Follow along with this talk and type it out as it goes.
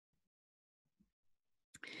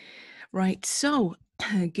Right, so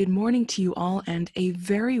good morning to you all and a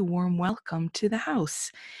very warm welcome to the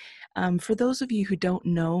house. For those of you who don't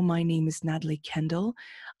know, my name is Natalie Kendel.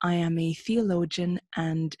 I am a theologian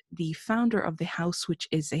and the founder of the house, which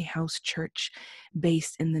is a house church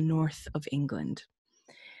based in the north of England.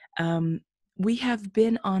 We have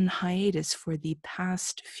been on hiatus for the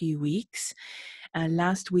past few weeks.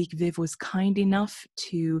 Last week, Viv was kind enough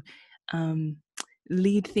to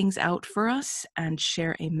lead things out for us and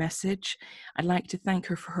share a message. I'd like to thank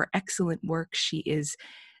her for her excellent work. She is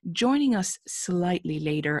joining us slightly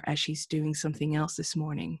later as she's doing something else this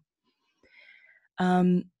morning.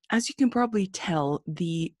 As you can probably tell,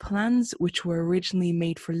 the plans which were originally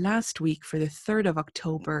made for last week for the 3rd of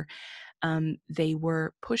October, they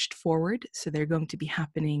were pushed forward, so they're going to be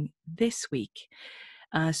happening this week.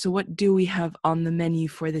 So what do we have on the menu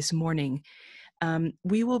for this morning?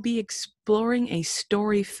 We will be exploring a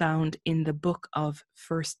story found in the book of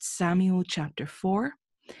 1 Samuel chapter 4.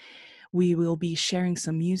 We will be sharing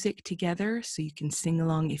some music together, so you can sing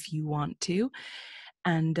along if you want to.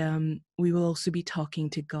 And we will also be talking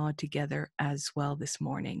to God together as well this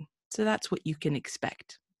morning. So that's what you can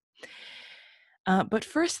expect. But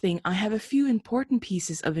first thing, I have a few important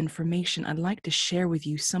pieces of information I'd like to share with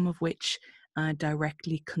you, some of which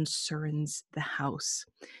directly concerns the house.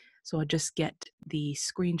 So I'll just get the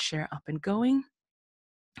screen share up and going,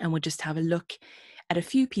 and we'll just have a look at a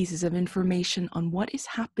few pieces of information on what is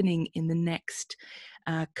happening in the next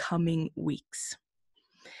coming weeks.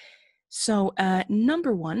 So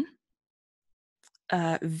number one,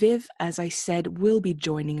 Viv, as I said, will be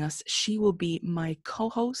joining us. She will be my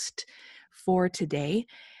co-host for today.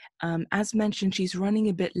 As mentioned, she's running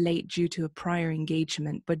a bit late due to a prior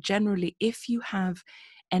engagement, but generally, if you have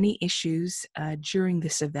any issues during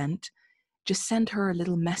this event, just send her a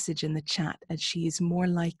little message in the chat, as she is more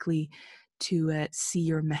likely to see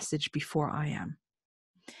your message before I am.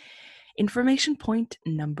 Information point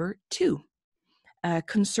number 2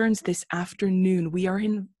 concerns this afternoon. We are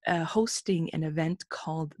hosting an event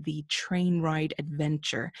called the Train Ride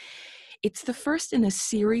Adventure. It's the first in a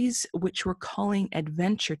series which we're calling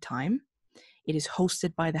Adventure Time. It is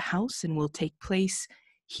hosted by the house and will take place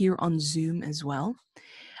here on Zoom as well.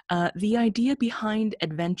 The idea behind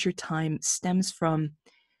Adventure Time stems from,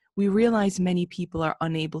 we realize many people are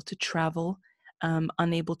unable to travel,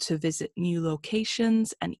 unable to visit new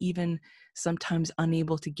locations, and even sometimes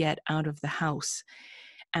unable to get out of the house.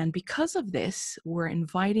 And because of this, we're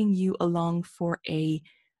inviting you along for a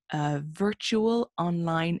virtual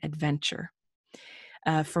online adventure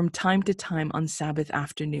from time to time on Sabbath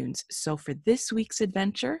afternoons. So for this week's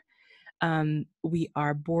adventure, we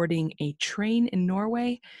are boarding a train in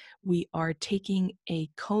Norway. We are taking a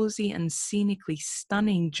cozy and scenically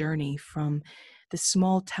stunning journey from the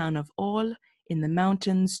small town of Ål in the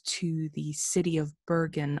mountains to the city of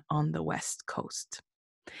Bergen on the west coast.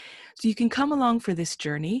 So you can come along for this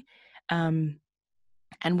journey, and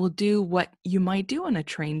we'll do what you might do on a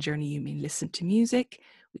train journey. You may listen to music,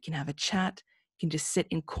 we can have a chat, you can just sit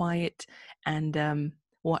in quiet and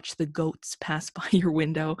watch the goats pass by your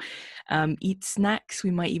window, eat snacks.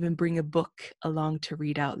 We might even bring a book along to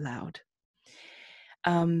read out loud.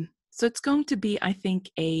 So it's going to be, I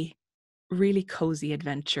think, a really cozy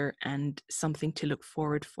adventure and something to look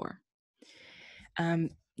forward for.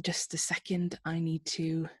 Just a second, I need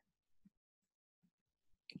to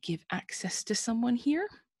give access to someone here.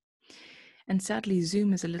 And sadly,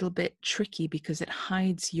 Zoom is a little bit tricky because it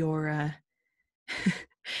hides your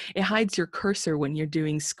it hides your cursor when you're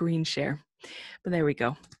doing screen share. But there we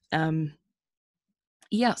go.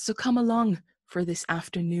 Yeah, so come along for this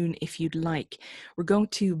afternoon if you'd like. We're going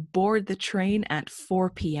to board the train at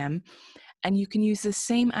 4 p.m. and you can use the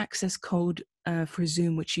same access code for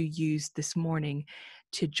Zoom which you used this morning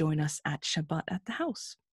to join us at Shabbat at the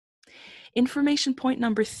house. Information point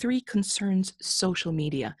number 3 concerns social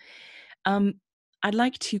media. I'd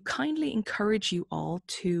like to kindly encourage you all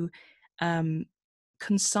to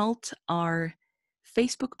consult our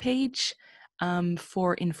Facebook page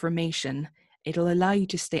for information. It'll allow you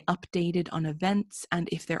to stay updated on events and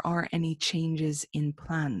if there are any changes in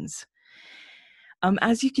plans.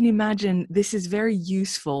 As you can imagine, this is very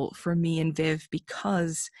useful for me and Viv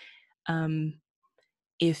because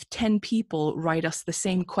if 10 people write us the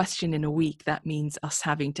same question in a week, that means us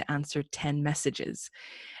having to answer 10 messages.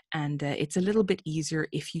 And it's a little bit easier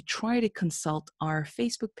if you try to consult our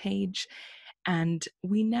Facebook page. And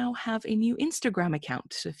we now have a new Instagram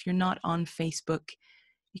account. So if you're not on Facebook,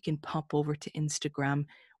 you can pop over to Instagram.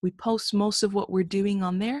 We post most of what we're doing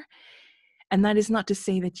on there. And that is not to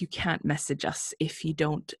say that you can't message us if you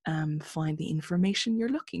don't find the information you're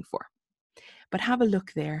looking for. But have a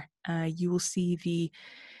look there. You will see the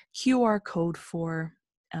QR code for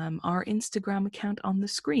our Instagram account on the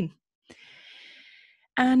screen.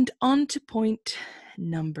 And on to point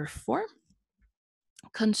number 4,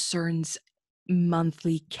 concerns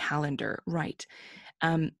monthly calendar. Right.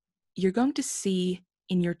 You're going to see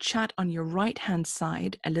in your chat on your right-hand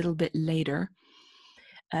side a little bit later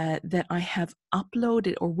that I have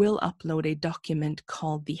uploaded or will upload a document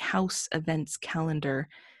called the House Events Calendar,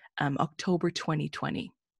 October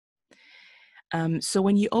 2020. So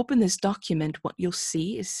when you open this document, what you'll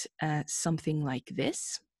see is something like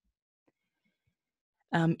this.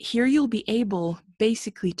 Here you'll be able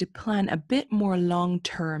basically to plan a bit more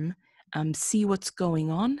long-term, see what's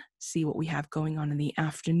going on, see what we have going on in the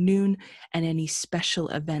afternoon, and any special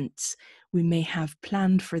events we may have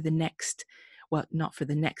planned for the next, well, not for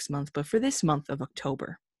the next month, but for this month of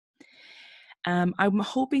October. I'm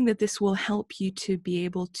hoping that this will help you to be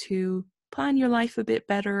able to plan your life a bit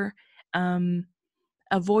better,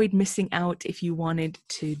 avoid missing out if you wanted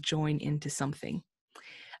to join into something.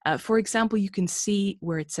 For example, you can see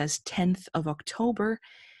where it says 10th of October.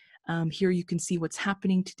 Here you can see what's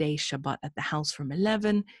happening today, Shabbat at the house from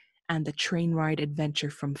 11 and the train ride adventure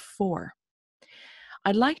from 4.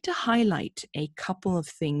 I'd like to highlight a couple of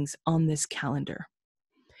things on this calendar.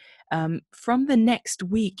 From the next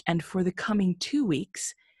week and for the coming 2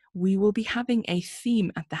 weeks, we will be having a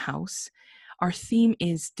theme at the house. Our theme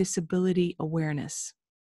is disability awareness.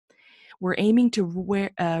 We're aiming to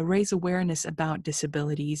raise awareness about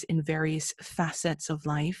disabilities in various facets of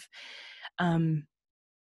life,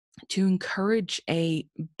 to encourage a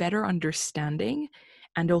better understanding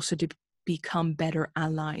and also to become better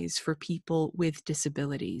allies for people with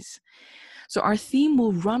disabilities. So our theme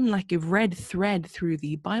will run like a red thread through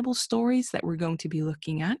the Bible stories that we're going to be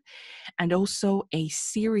looking at, and also a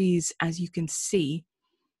series, as you can see,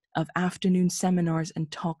 of afternoon seminars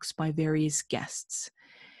and talks by various guests.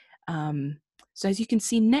 So as you can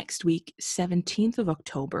see, next week, 17th of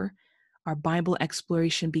October, our Bible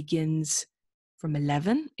exploration begins from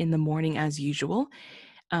 11 in the morning as usual,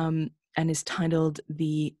 and is titled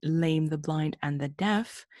The Lame, the Blind, and the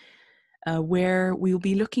Deaf, where we will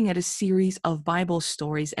be looking at a series of Bible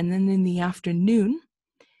stories. And then in the afternoon,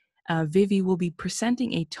 Vivi will be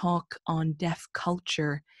presenting a talk on deaf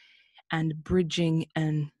culture and bridging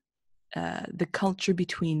the culture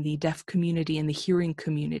between the deaf community and the hearing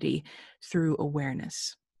community through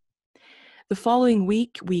awareness. The following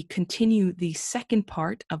week, we continue the second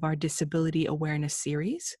part of our disability awareness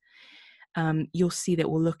series. You'll see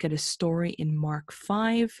that we'll look at a story in Mark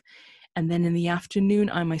 5, and then in the afternoon,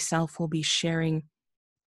 I myself will be sharing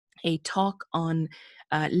a talk on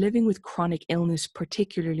living with chronic illness,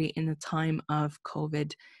 particularly in the time of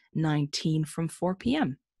COVID-19 from 4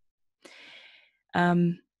 p.m.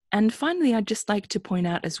 And finally, I'd just like to point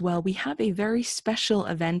out as well, we have a very special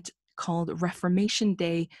event called Reformation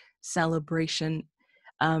Day Celebration.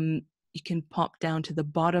 You can pop down to the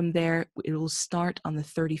bottom there. It will start on the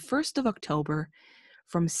 31st of October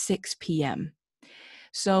from 6 p.m.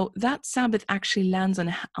 So that Sabbath actually lands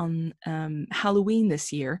on Halloween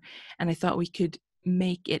this year, and I thought we could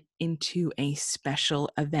make it into a special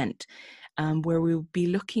event where we'll be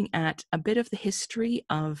looking at a bit of the history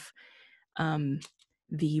of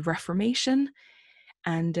the Reformation,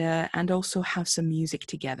 and also have some music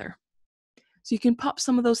together. So you can pop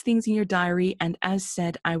some of those things in your diary, and as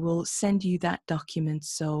said, I will send you that document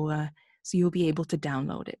so you'll be able to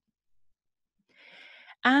download it.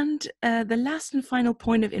 And the last and final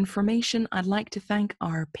point of information, I'd like to thank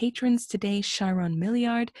our patrons today, Sharon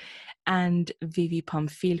Milliard and Vivi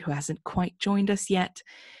Pamphil, who hasn't quite joined us yet.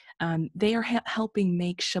 They are helping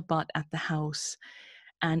make Shabbat at the house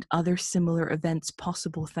and other similar events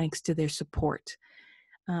possible thanks to their support.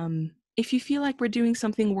 If you feel like we're doing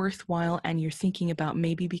something worthwhile and you're thinking about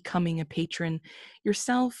maybe becoming a patron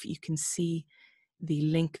yourself, you can see the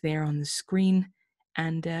link there on the screen,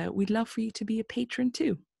 and we'd love for you to be a patron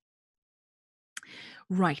too.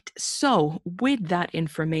 Right, so with that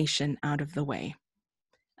information out of the way,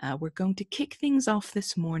 we're going to kick things off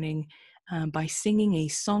this morning by singing a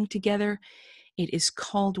song together. It is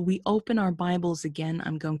called We Open Our Bibles Again.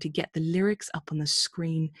 I'm going to get the lyrics up on the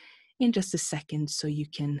screen in just a second so you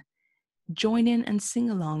can join in and sing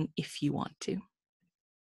along if you want to.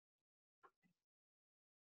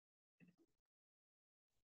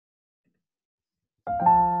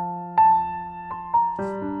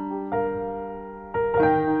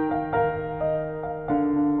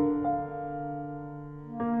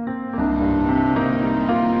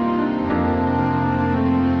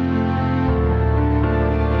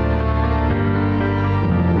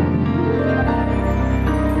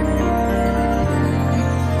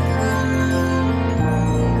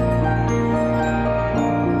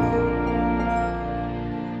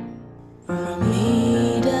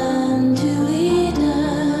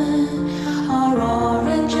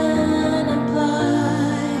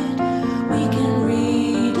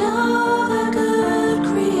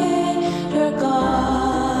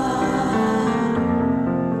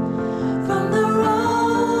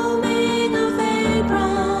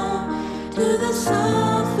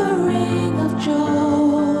 offering of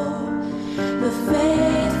Job, the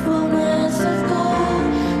faithfulness of God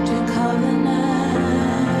to covenant.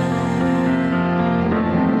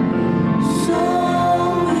 So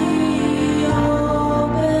we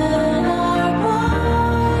open our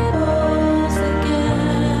Bibles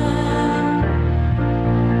again.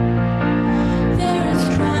 There is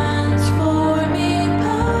transforming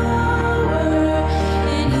power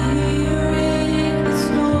in hearing the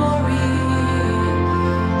story.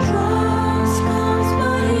 Trust comes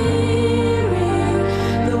by hearing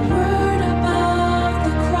the word about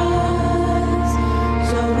the cross.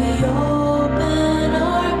 So we open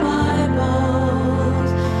our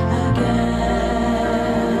Bibles again.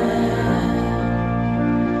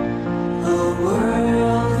 A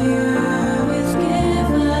worldview is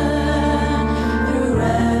given through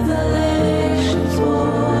revelation's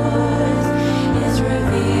voice, is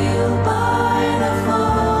revealed by the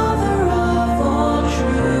Father of all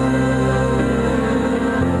truth,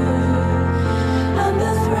 and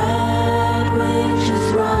the thread which is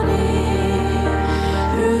running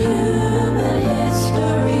through human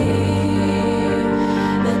history,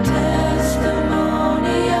 the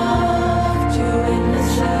testimony of two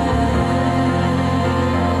witnesses.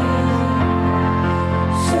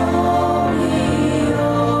 So we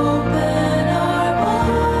open our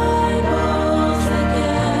Bibles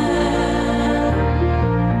again.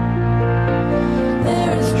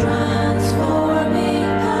 There is transforming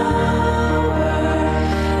power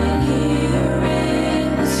in hearing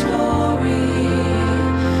the story.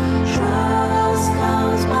 Trust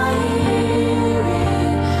comes by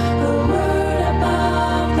hearing the word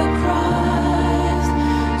about the Christ.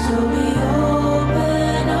 So we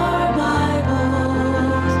open our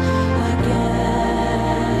Bibles again.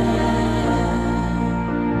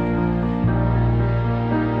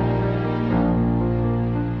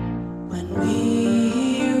 When we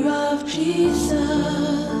hear of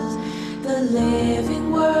Jesus, the living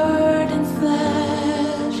word in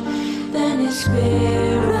flesh, then his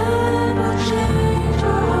spirit will change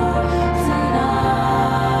our hearts and lives.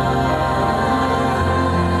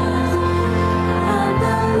 And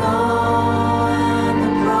the law and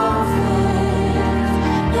the prophets,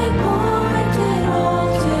 they pointed all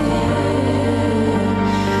to him.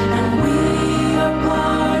 And we are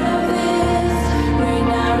part of this great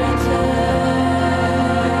narrative.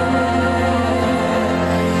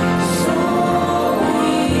 So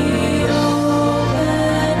we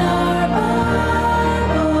open our Bibles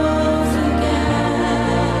again.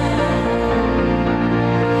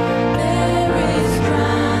 There is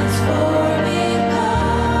transforming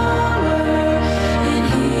power in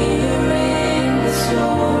hearing the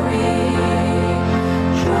story.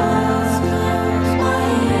 Trust comes by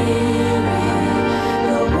hearing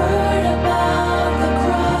the word about the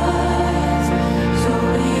Christ. So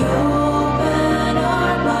we open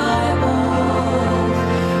our Bibles.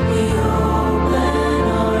 We open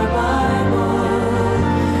our Bibles.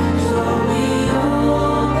 So we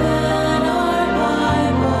open our Bibles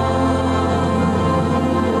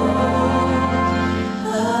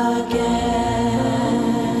again.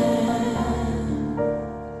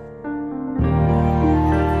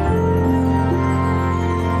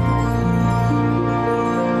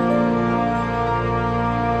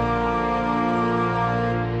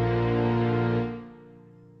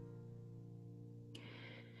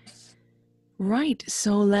 Right,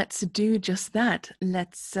 so let's do just that.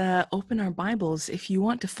 Let's open our Bibles. If you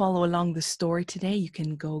want to follow along the story today, you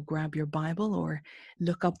can go grab your Bible or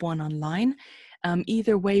look up one online.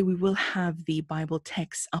 Either way, we will have the Bible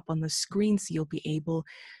text up on the screen so you'll be able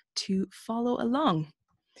to follow along.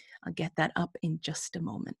 I'll get that up in just a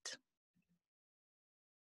moment.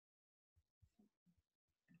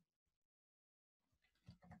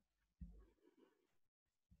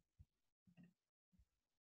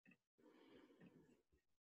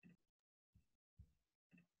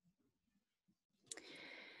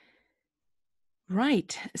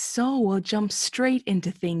 Right, so we'll jump straight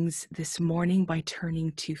into things this morning by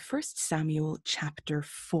turning to 1 Samuel chapter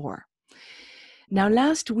 4. Now,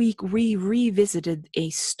 last week we revisited a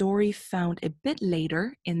story found a bit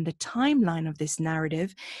later in the timeline of this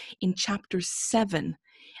narrative in chapter 7.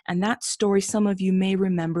 And that story, some of you may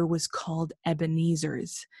remember, was called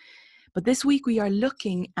Ebenezer's. But this week we are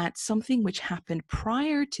looking at something which happened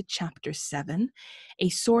prior to chapter 7, a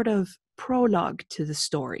sort of prologue to the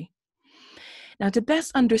story. Now, to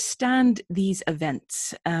best understand these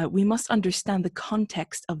events, we must understand the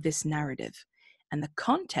context of this narrative. And the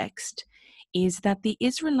context is that the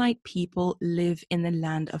Israelite people live in the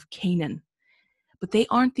land of Canaan. But they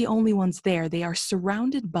aren't the only ones there. They are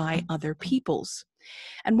surrounded by other peoples.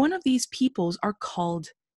 And one of these peoples are called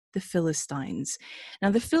the Philistines.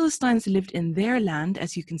 Now, the Philistines lived in their land,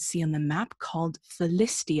 as you can see on the map, called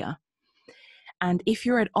Philistia. And if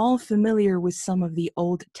you're at all familiar with some of the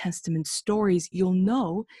Old Testament stories, you'll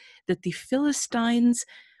know that the Philistines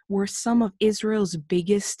were some of Israel's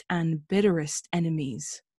biggest and bitterest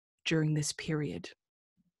enemies during this period.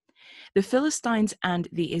 The Philistines and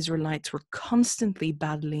the Israelites were constantly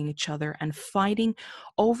battling each other and fighting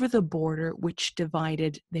over the border which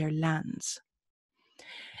divided their lands.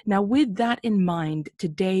 Now, with that in mind,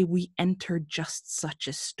 today we enter just such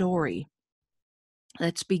a story.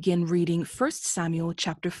 Let's begin reading 1 Samuel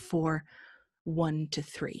chapter 4,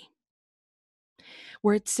 1-3,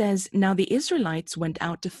 where it says, "Now the Israelites went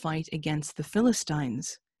out to fight against the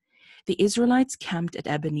Philistines. The Israelites camped at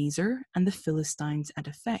Ebenezer and the Philistines at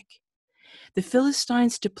Aphek. The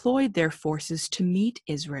Philistines deployed their forces to meet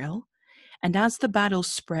Israel, and as the battle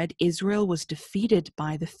spread, Israel was defeated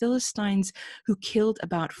by the Philistines, who killed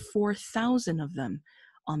about 4,000 of them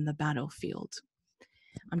on the battlefield."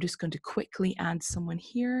 I'm just going to quickly add someone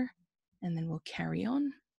here, and then we'll carry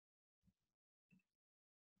on.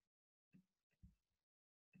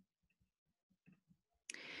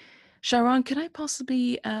 Sharon, could I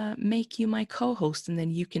possibly make you my co-host, and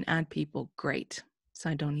then you can add people? Great. So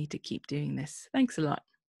I don't need to keep doing this. Thanks a lot.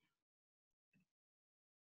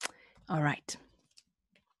 All right.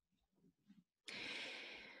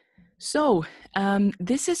 So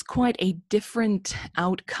this is quite a different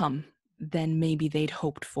outcome than maybe they'd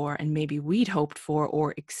hoped for, and maybe we'd hoped for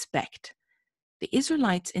or expect. The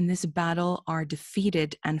Israelites in this battle are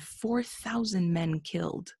defeated and 4,000 men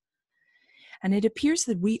killed. And it appears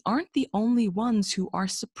that we aren't the only ones who are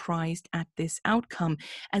surprised at this outcome,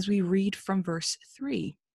 as we read from verse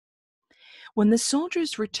 3. When the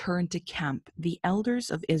soldiers returned to camp, the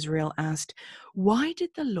elders of Israel asked, "Why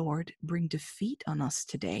did the Lord bring defeat on us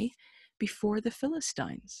today before the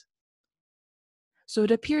Philistines?" So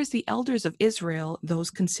it appears the elders of Israel,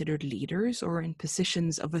 those considered leaders or in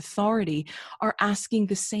positions of authority, are asking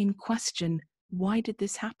the same question: why did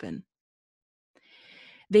this happen?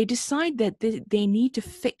 They decide that they need to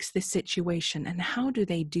fix this situation. And how do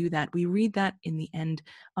they do that? We read that in the end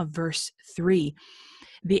of verse 3.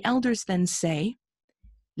 The elders then say,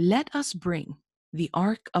 "Let us bring the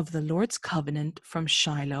ark of the Lord's covenant from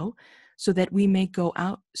Shiloh, so that he may go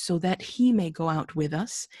out with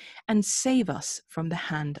us and save us from the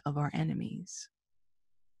hand of our enemies."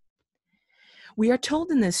 We are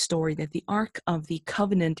told in this story that the ark of the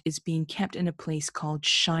covenant is being kept in a place called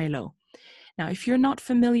Shiloh. Now, if you're not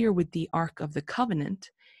familiar with the Ark of the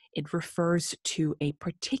Covenant, it refers to a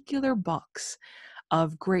particular box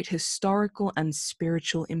of great historical and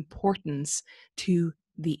spiritual importance to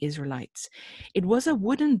the Israelites. It was a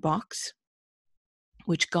wooden box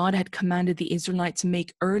which God had commanded the Israelites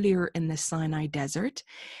make earlier in the Sinai desert,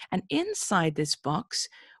 and inside this box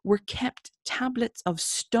were kept tablets of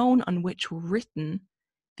stone on which were written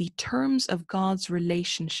the terms of God's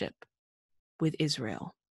relationship with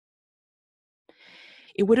Israel.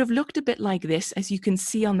 It would have looked a bit like this. As you can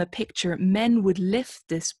see on the picture, men would lift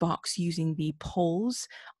this box using the poles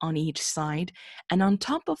on each side. And on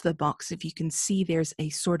top of the box, if you can see, there's a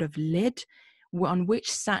sort of lid on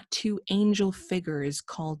which sat two angel figures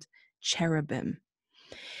called cherubim.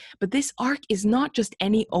 But this ark is not just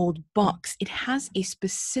any old box. It has a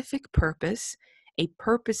specific purpose, a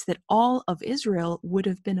purpose that all of Israel would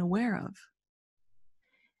have been aware of.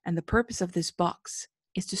 And the purpose of this box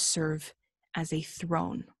is to serve as a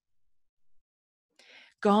throne.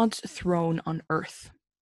 God's throne on earth.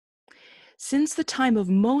 Since the time of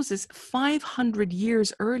Moses, 500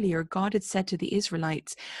 years earlier, God had said to the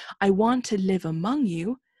Israelites, "I want to live among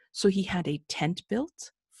you." So he had a tent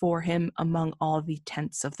built for him among all the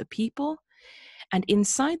tents of the people. And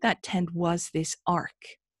inside that tent was this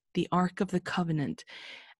ark, the Ark of the Covenant.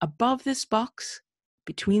 Above this box,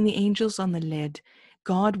 between the angels on the lid,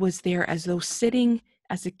 God was there as though sitting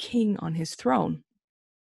as a king on his throne.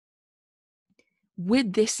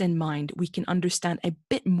 With this in mind, we can understand a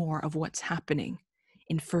bit more of what's happening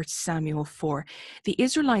in 1 Samuel 4. The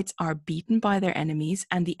Israelites are beaten by their enemies,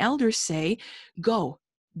 and the elders say, "Go,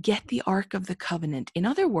 get the Ark of the Covenant." In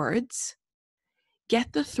other words,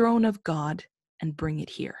 get the throne of God and bring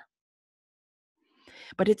it here.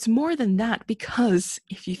 But it's more than that, because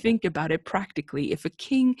if you think about it practically, if a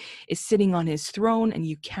king is sitting on his throne and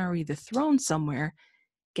you carry the throne somewhere,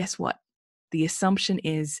 guess what? The assumption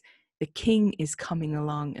is the king is coming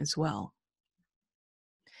along as well.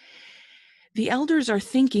 The elders are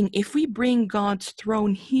thinking, if we bring God's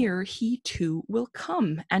throne here, he too will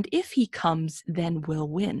come. And if he comes, then we'll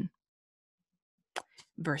win.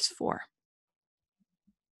 Verse 4.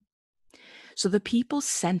 So the people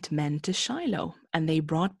sent men to Shiloh, and they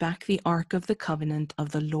brought back the ark of the covenant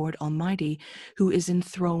of the Lord Almighty, who is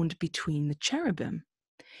enthroned between the cherubim.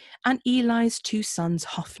 And Eli's two sons,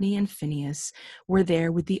 Hophni and Phinehas, were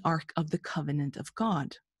there with the ark of the covenant of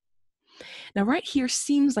God. Now, right here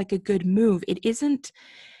seems like a good move. Isn't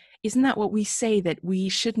that what we say, that we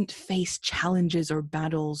shouldn't face challenges or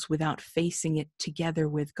battles without facing it together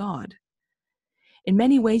with God? In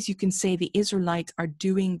many ways, you can say the Israelites are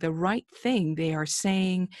doing the right thing. They are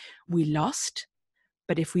saying, we lost,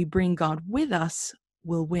 but if we bring God with us,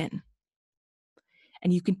 we'll win.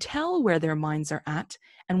 And you can tell where their minds are at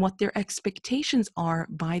and what their expectations are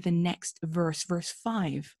by the next verse, verse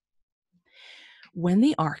 5. When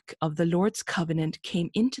the ark of the Lord's covenant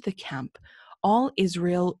came into the camp, all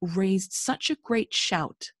Israel raised such a great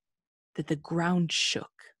shout that the ground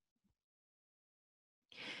shook.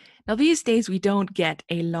 Now, these days, we don't get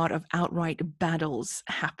a lot of outright battles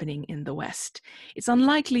happening in the West. It's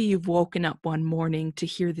unlikely you've woken up one morning to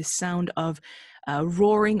hear the sound of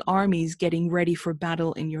roaring armies getting ready for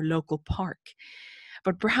battle in your local park.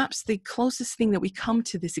 But perhaps the closest thing that we come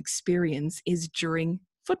to this experience is during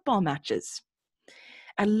football matches.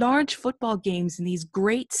 At large football games in these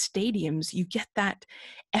great stadiums, you get that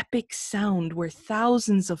epic sound where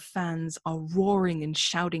thousands of fans are roaring and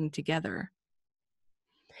shouting together.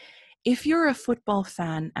 If you're a football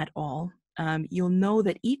fan at all, you'll know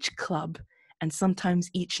that each club and sometimes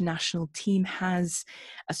each national team has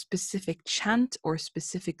a specific chant or a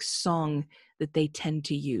specific song that they tend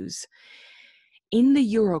to use. In the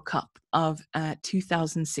Euro Cup of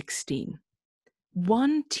 2016,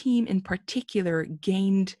 one team in particular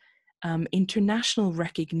gained international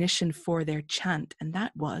recognition for their chant, and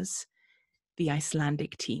that was the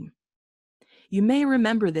Icelandic team. You may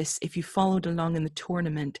remember this if you followed along in the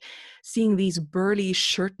tournament, seeing these burly,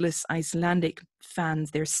 shirtless Icelandic fans.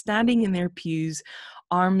 They're standing in their pews,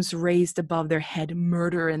 arms raised above their head,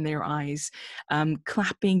 murder in their eyes,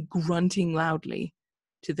 clapping, grunting loudly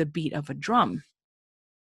to the beat of a drum.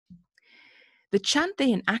 The chant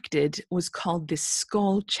they enacted was called the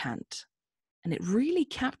Skål chant, and it really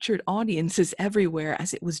captured audiences everywhere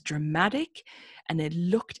as it was dramatic and it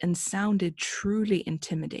looked and sounded truly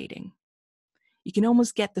intimidating. You can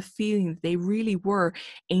almost get the feeling that they really were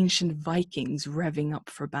ancient Vikings revving up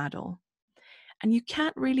for battle. And you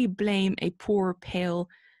can't really blame a poor, pale,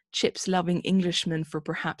 chips-loving Englishman for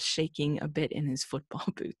perhaps shaking a bit in his football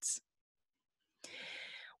boots.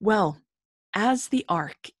 Well, as the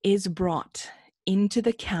ark is brought into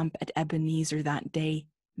the camp at Ebenezer that day,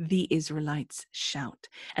 the Israelites shout.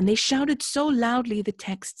 And they shouted so loudly, the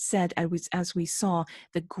text said, as we saw,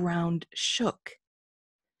 the ground shook.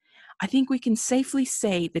 I think we can safely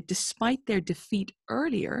say that despite their defeat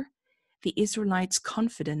earlier, the Israelites'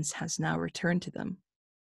 confidence has now returned to them.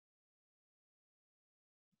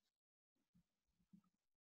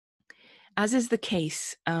 As is the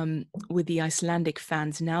case with the Icelandic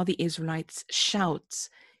fans, now the Israelites' shouts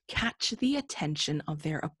catch the attention of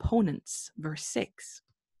their opponents. Verse 6.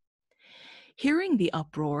 Hearing the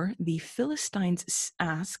uproar, the Philistines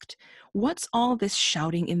asked, "What's all this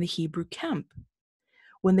shouting in the Hebrew camp?"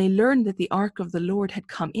 When they learned that the ark of the Lord had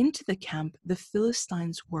come into the camp, the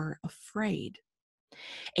Philistines were afraid.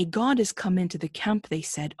 "A god has come into the camp," they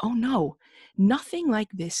said. "Oh no, nothing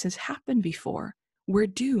like this has happened before. We're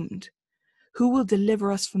doomed. Who will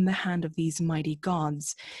deliver us from the hand of these mighty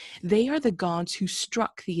gods? They are the gods who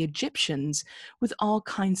struck the Egyptians with all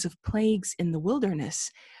kinds of plagues in the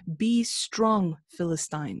wilderness. Be strong,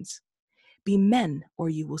 Philistines. Be men,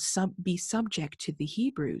 or you will be subject to the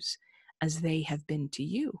Hebrews, as they have been to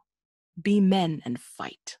you. Be men and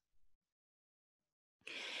fight."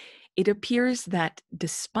 It appears that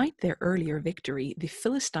despite their earlier victory, the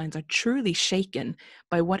Philistines are truly shaken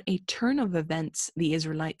by what a turn of events the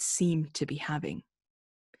Israelites seem to be having.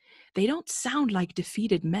 They don't sound like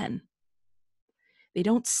defeated men. They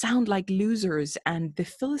don't sound like losers, and the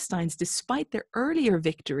Philistines, despite their earlier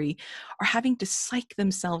victory, are having to psych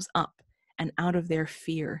themselves up and out of their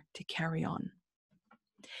fear to carry on.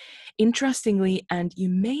 Interestingly, and you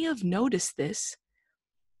may have noticed this,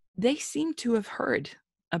 they seem to have heard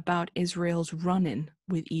about Israel's run-in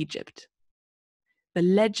with Egypt. The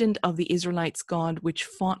legend of the Israelites' God, which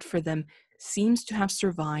fought for them, seems to have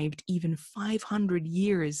survived even 500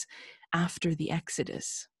 years after the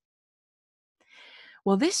Exodus.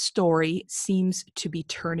 Well, this story seems to be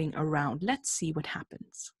turning around. Let's see what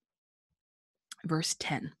happens. Verse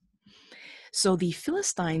 10. So the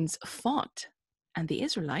Philistines fought, and the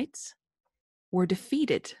Israelites were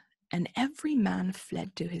defeated, and every man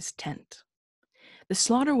fled to his tent. The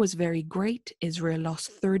slaughter was very great. Israel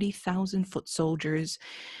lost 30,000 foot soldiers.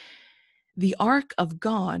 The ark of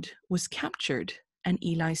God was captured, and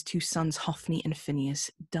Eli's two sons, Hophni and Phinehas,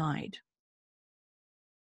 died.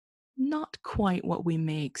 Not quite what we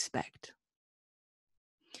may expect.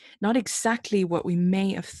 Not exactly what we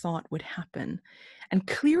may have thought would happen, and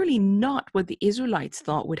clearly not what the Israelites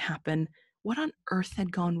thought would happen. What on earth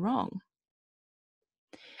had gone wrong?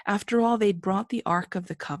 After all, they'd brought the Ark of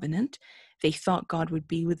the Covenant. They thought God would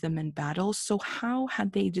be with them in battle, so how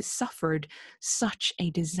had they suffered such a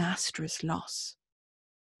disastrous loss?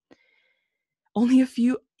 Only a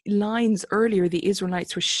few lines earlier, the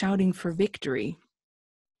Israelites were shouting for victory.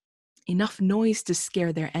 Enough noise to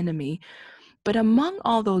scare their enemy. But among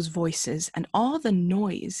all those voices and all the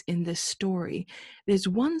noise in this story, there's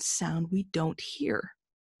one sound we don't hear.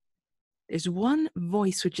 There's one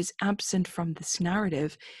voice which is absent from this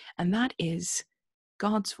narrative, and that is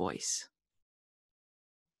God's voice.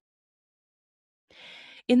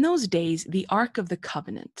 In those days, the Ark of the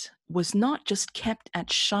Covenant was not just kept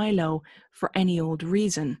at Shiloh for any old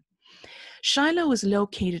reason. Shiloh was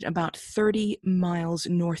located about 30 miles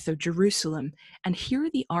north of Jerusalem, and here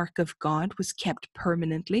the Ark of God was kept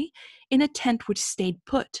permanently in a tent which stayed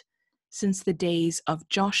put since the days of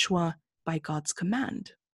Joshua by God's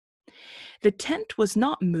command. The tent was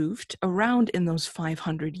not moved around in those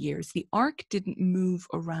 500 years. The Ark didn't move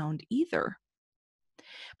around either.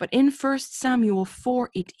 But in 1 Samuel 4,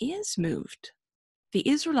 it is moved. The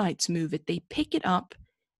Israelites move it. They pick it up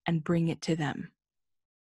and bring it to them.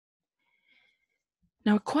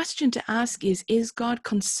 Now, a question to ask is God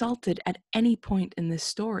consulted at any point in this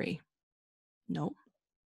story? No.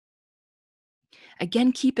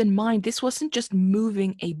 Again, keep in mind, this wasn't just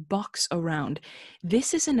moving a box around.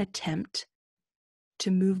 This is an attempt to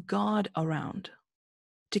move God around,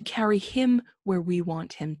 to carry him where we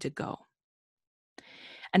want him to go.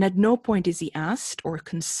 And at no point is he asked or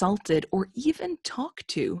consulted or even talked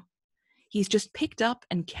to. He's just picked up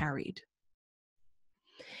and carried.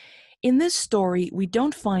 In this story, we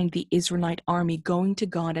don't find the Israelite army going to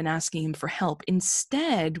God and asking him for help.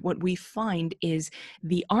 Instead, what we find is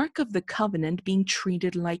the Ark of the Covenant being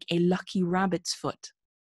treated like a lucky rabbit's foot.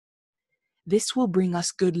 This will bring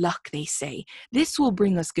us good luck, they say. This will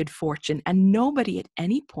bring us good fortune. And nobody at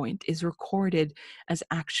any point is recorded as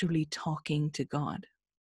actually talking to God.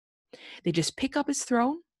 They just pick up his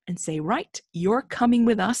throne and say, right, you're coming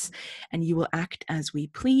with us, and you will act as we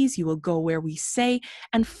please. You will go where we say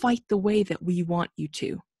and fight the way that we want you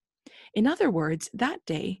to. In other words, that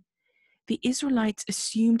day, the Israelites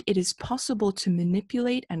assumed it is possible to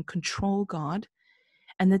manipulate and control God,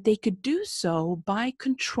 and that they could do so by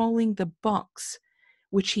controlling the box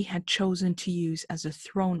which he had chosen to use as a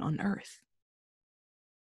throne on earth.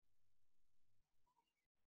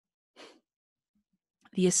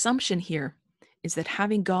 The assumption here is that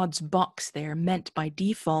having God's box there meant by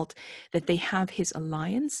default that they have his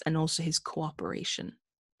alliance and also his cooperation.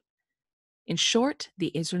 In short,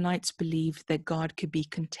 the Israelites believed that God could be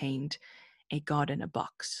contained, a God in a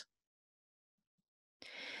box.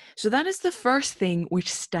 So that is the first thing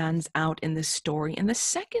which stands out in this story. And the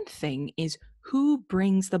second thing is who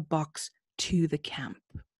brings the box to the camp.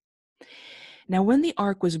 Now, when the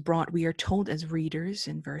ark was brought, we are told as readers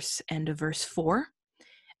in end of verse 4,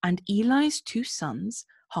 and Eli's two sons,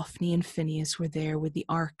 Hophni and Phinehas, were there with the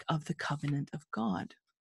Ark of the Covenant of God.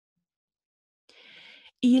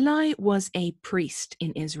 Eli was a priest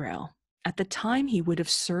in Israel. At the time, he would have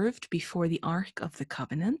served before the Ark of the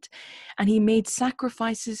Covenant, and he made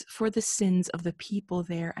sacrifices for the sins of the people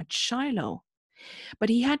there at Shiloh. But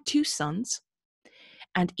he had two sons,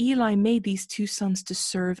 and Eli made these two sons to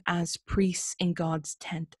serve as priests in God's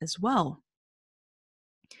tent as well.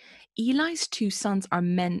 Eli's two sons are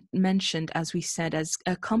mentioned, as we said, as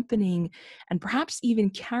accompanying and perhaps even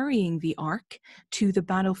carrying the ark to the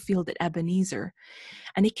battlefield at Ebenezer.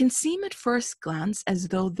 And it can seem at first glance as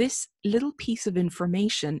though this little piece of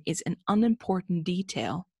information is an unimportant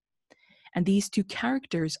detail, and these two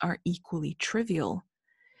characters are equally trivial.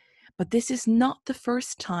 But this is not the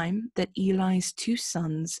first time that Eli's two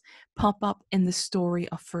sons pop up in the story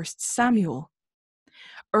of 1 Samuel.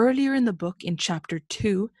 Earlier in the book, in chapter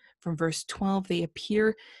 2, from verse 12, they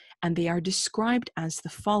appear and they are described as the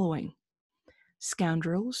following: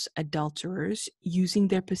 scoundrels, adulterers, using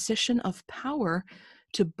their position of power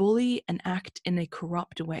to bully and act in a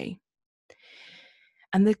corrupt way.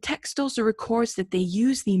 And the text also records that they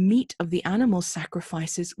use the meat of the animal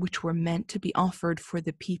sacrifices, which were meant to be offered for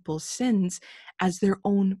the people's sins, as their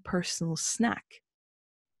own personal snack.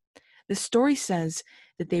 The story says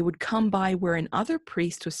that they would come by where another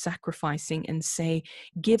priest was sacrificing and say,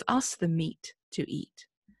 "Give us the meat to eat."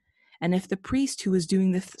 And if the priest who was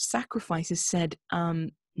doing the sacrifices said,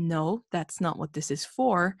 No, that's not what this is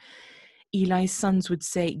for. Eli's sons would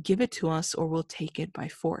say, give it to us or we'll take it by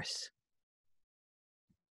force.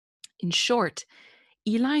 In short,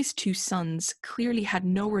 Eli's two sons clearly had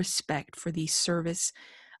no respect for the service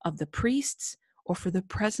of the priests or for the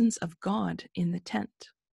presence of God in the tent.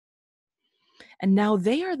 And now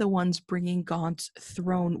they are the ones bringing God's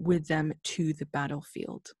throne with them to the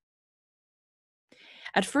battlefield.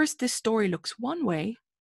 At first, this story looks one way,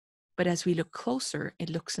 but as we look closer, it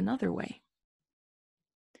looks another way.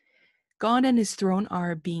 God and his throne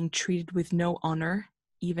are being treated with no honor,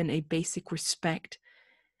 even a basic respect,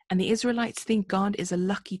 and the Israelites think God is a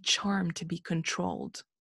lucky charm to be controlled.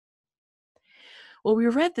 Well, we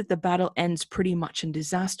read that the battle ends pretty much in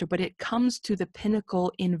disaster, but it comes to the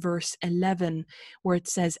pinnacle in verse 11, where it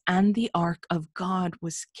says, and the ark of God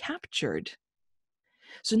was captured.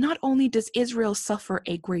 So not only does Israel suffer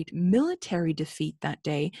a great military defeat that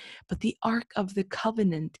day, but the ark of the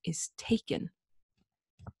covenant is taken.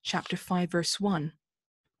 Chapter 5, verse 1.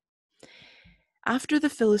 After the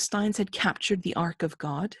Philistines had captured the ark of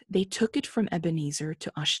God, they took it from Ebenezer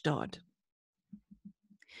to Ashdod.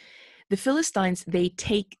 The Philistines, they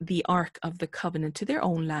take the Ark of the Covenant to their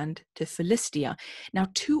own land, to Philistia. Now,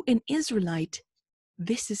 to an Israelite,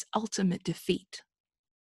 this is ultimate defeat.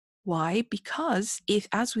 Why? Because,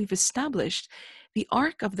 as we've established, the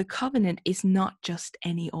Ark of the Covenant is not just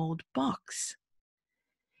any old box.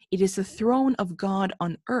 It is the throne of God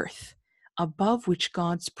on earth, above which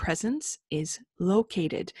God's presence is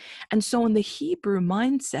located. And so in the Hebrew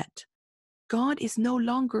mindset, God is no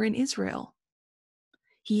longer in Israel.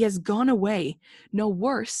 He has gone away. No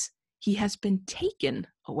worse, he has been taken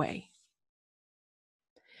away.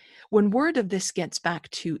 When word of this gets back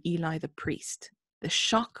to Eli the priest, the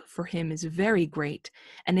shock for him is very great,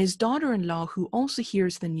 and his daughter-in-law, who also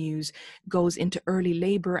hears the news, goes into early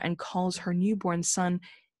labor and calls her newborn son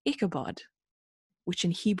Ichabod, which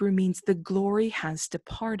in Hebrew means the glory has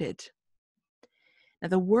departed. Now,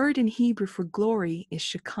 the word in Hebrew for glory is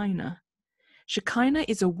Shekinah. Shekinah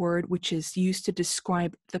is a word which is used to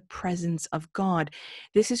describe the presence of God.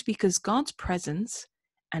 This is because God's presence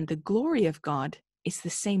and the glory of God is the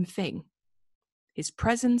same thing. His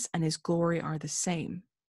presence and his glory are the same.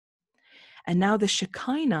 And now the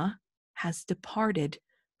Shekinah has departed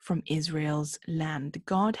from Israel's land.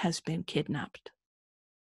 God has been kidnapped.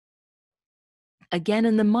 Again,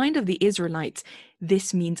 in the mind of the Israelites,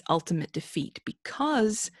 this means ultimate defeat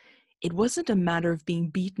because it wasn't a matter of being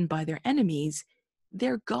beaten by their enemies.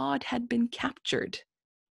 Their God had been captured,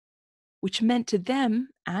 which meant to them,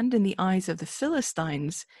 and in the eyes of the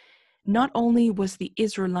Philistines, not only was the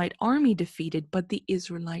Israelite army defeated, but the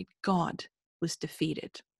Israelite God was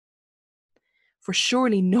defeated. For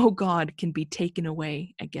surely no God can be taken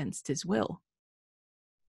away against his will.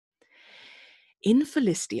 In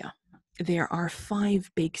Philistia, there are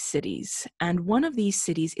 5 big cities, and one of these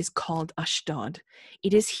cities is called Ashdod.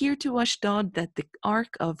 It is here to Ashdod that the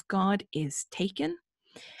ark of God is taken,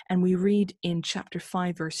 and we read in chapter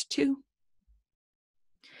 5, verse 2,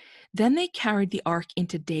 then they carried the ark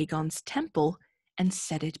into Dagon's temple and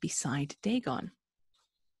set it beside Dagon.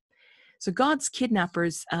 So God's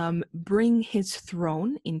kidnappers bring his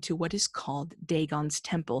throne into what is called Dagon's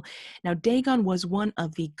temple. Now, Dagon was one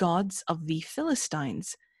of the gods of the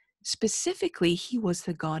Philistines. Specifically, he was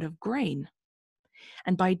the god of grain.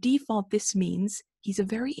 And by default, this means he's a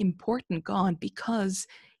very important god because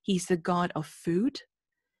he's the god of food,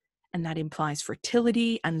 and that implies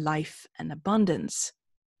fertility and life and abundance.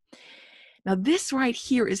 Now, this right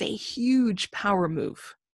here is a huge power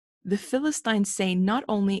move. The Philistines say not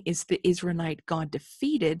only is the Israelite God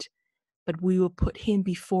defeated, but we will put him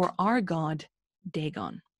before our God,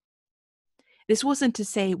 Dagon. This wasn't to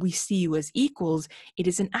say we see you as equals. It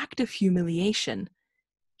is an act of humiliation.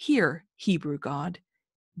 Here, Hebrew God,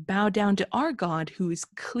 bow down to our God who is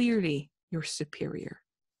clearly your superior.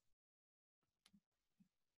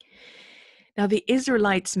 Now, the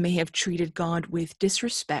Israelites may have treated God with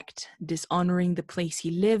disrespect, dishonoring the place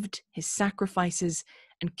he lived, his sacrifices,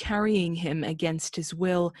 and carrying him against his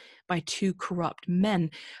will by 2 corrupt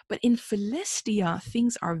men. But in Philistia,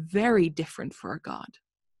 things are very different for our God.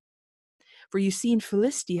 For you see, in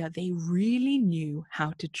Philistia, they really knew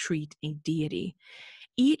how to treat a deity.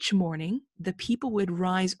 Each morning, the people would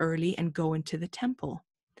rise early and go into the temple.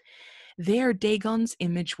 There, Dagon's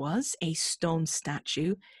image was a stone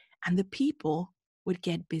statue, and the people would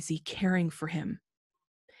get busy caring for him.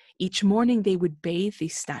 Each morning they would bathe the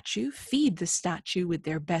statue, feed the statue with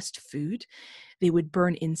their best food. They would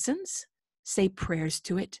burn incense, say prayers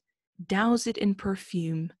to it, douse it in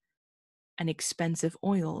perfume and expensive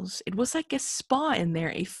oils. It was like a spa in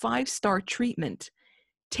there, a 5-star treatment.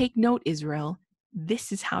 Take note, Israel,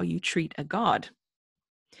 this is how you treat a god.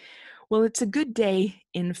 Well, it's a good day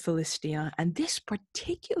in Philistia, and this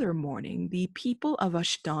particular morning, the people of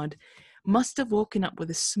Ashdod must have woken up with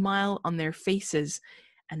a smile on their faces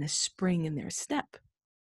and a spring in their step.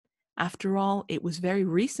 After all, it was very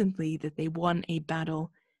recently that they won a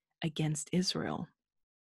battle against Israel.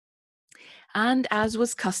 And as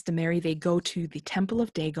was customary, they go to the temple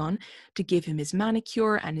of Dagon to give him his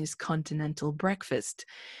manicure and his continental breakfast.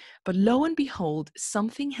 But lo and behold,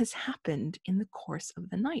 something has happened in the course of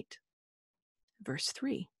the night. Verse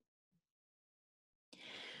 3.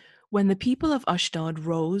 When the people of Ashdod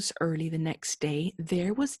rose early the next day,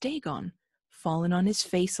 there was Dagon, fallen on his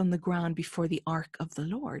face on the ground before the ark of the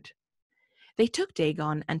Lord. They took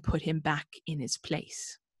Dagon and put him back in his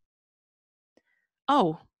place.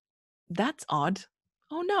 Oh, that's odd.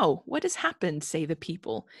 Oh no, what has happened, say the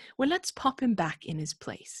people. Well, let's pop him back in his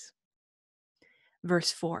place.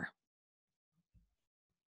 Verse 4.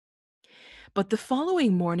 But the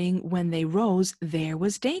following morning, when they rose, there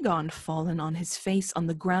was Dagon fallen on his face on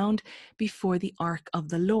the ground before the ark of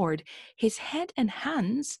the Lord. His head and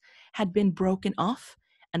hands had been broken off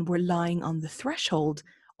and were lying on the threshold.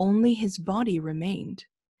 Only his body remained.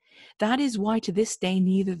 That is why to this day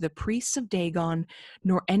neither the priests of Dagon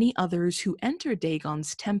nor any others who enter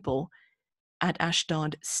Dagon's temple at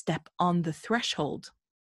Ashdod step on the threshold.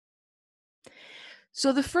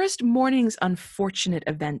 So the first morning's unfortunate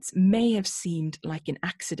events may have seemed like an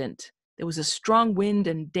accident. There was a strong wind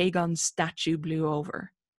and Dagon's statue blew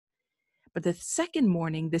over. But the second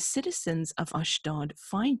morning, the citizens of Ashdod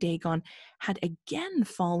find Dagon had again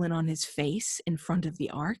fallen on his face in front of the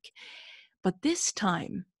ark, but this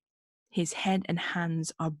time his head and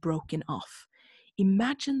hands are broken off.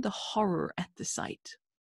 Imagine the horror at the sight.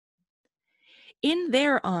 In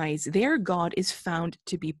their eyes, their God is found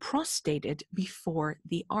to be prostrated before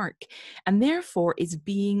the ark, and therefore is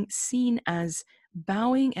being seen as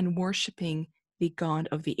bowing and worshipping the God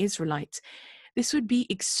of the Israelites. This would be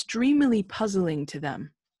extremely puzzling to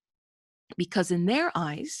them, because in their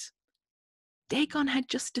eyes, Dagon had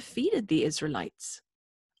just defeated the Israelites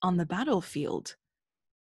on the battlefield,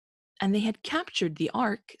 and they had captured the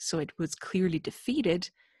ark, so it was clearly defeated.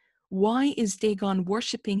 Why is Dagon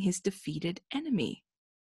worshipping his defeated enemy?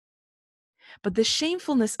 But the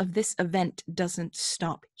shamefulness of this event doesn't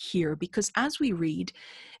stop here, because as we read,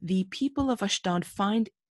 the people of Ashdod find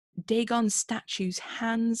Dagon's statue's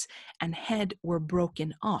hands and head were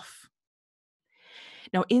broken off.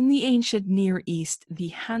 Now, in the ancient Near East, the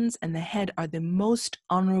hands and the head are the most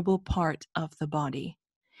honorable part of the body.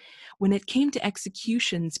 When it came to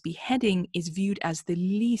executions, beheading is viewed as the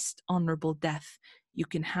least honorable death you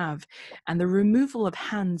can have, and the removal of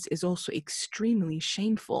hands is also extremely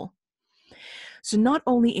shameful. So not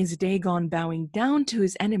only is Dagon bowing down to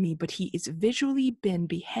his enemy, but he is visually been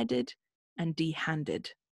beheaded and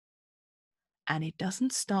dehanded. And it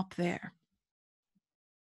doesn't stop there.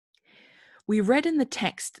 We read in the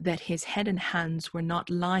text that his head and hands were not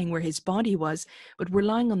lying where his body was, but were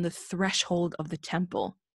lying on the threshold of the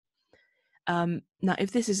temple. Now,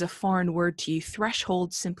 if this is a foreign word to you,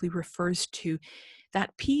 threshold simply refers to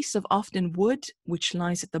that piece of often wood which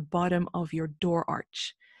lies at the bottom of your door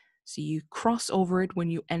arch. So you cross over it when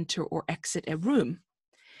you enter or exit a room.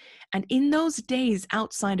 And in those days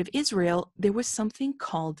outside of Israel, there was something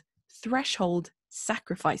called threshold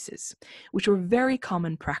sacrifices, which were very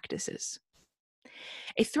common practices.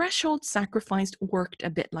 A threshold sacrifice worked a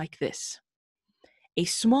bit like this. A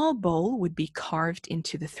small bowl would be carved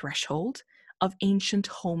into the threshold of ancient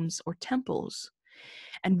homes or temples.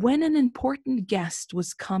 And when an important guest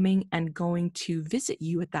was coming and going to visit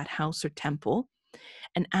you at that house or temple,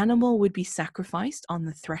 an animal would be sacrificed on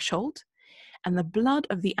the threshold, and the blood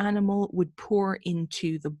of the animal would pour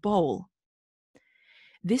into the bowl.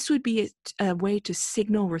 This would be a way to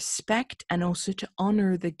signal respect and also to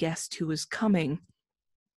honor the guest who was coming.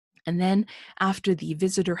 And then, after the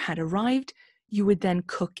visitor had arrived, you would then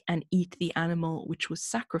cook and eat the animal which was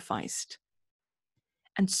sacrificed.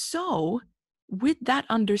 And so, with that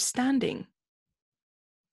understanding,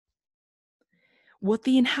 what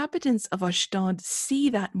the inhabitants of Ashdod see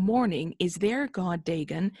that morning is their god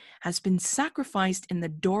Dagon has been sacrificed in the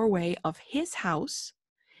doorway of his house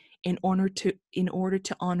in order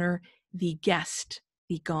to honor the guest,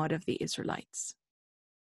 the God of the Israelites.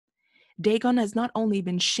 Dagon has not only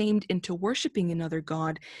been shamed into worshiping another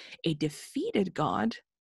god, a defeated god,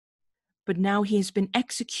 but now he has been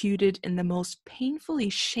executed in the most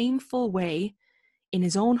painfully shameful way in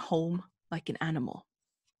his own home like an animal.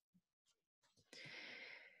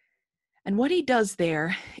 And what he does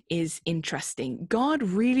there is interesting. God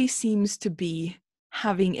really seems to be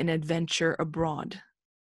having an adventure abroad.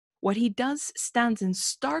 What he does stands in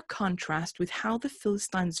stark contrast with how the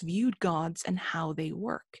Philistines viewed gods and how they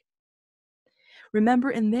work.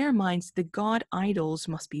 Remember, in their minds, the god idols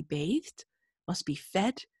must be bathed, must be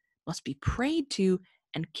fed, must be prayed to,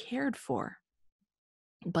 and cared for.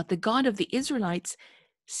 But the God of the Israelites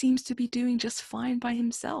seems to be doing just fine by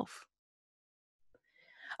himself.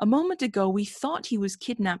 A moment ago, we thought he was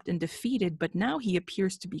kidnapped and defeated, but now he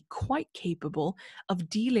appears to be quite capable of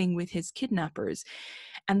dealing with his kidnappers.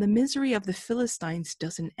 And the misery of the Philistines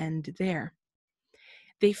doesn't end there.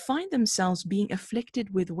 They find themselves being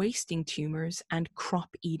afflicted with wasting tumors and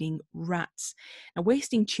crop-eating rats. Now,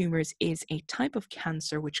 wasting tumors is a type of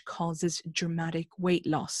cancer which causes dramatic weight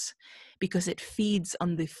loss because it feeds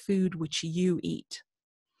on the food which you eat.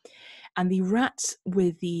 And the rats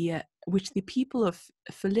which the people of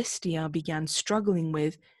Philistia began struggling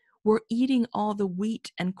with were eating all the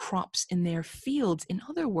wheat and crops in their fields. In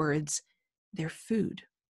other words, their food.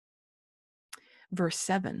 Verse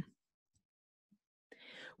 7.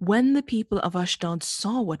 When the people of Ashdod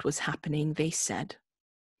saw what was happening, they said,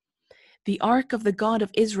 "The ark of the God of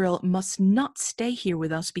Israel must not stay here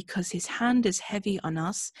with us because his hand is heavy on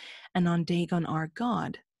us and on Dagon our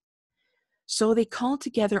God." So they called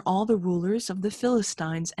together all the rulers of the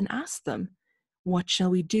Philistines and asked them, "What shall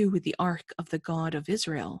we do with the ark of the God of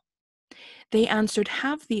Israel?" They answered,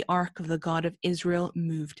 "Have the ark of the God of Israel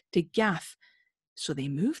moved to Gath." So they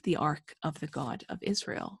moved the ark of the God of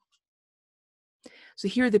Israel. So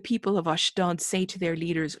here the people of Ashdod say to their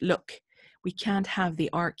leaders, "Look, we can't have the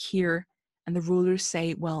ark here." And the rulers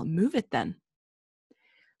say, "Well, move it then."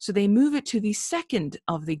 So they move it to the second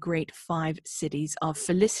of the great 5 cities of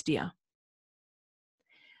Philistia.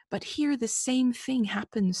 But here the same thing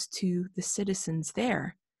happens to the citizens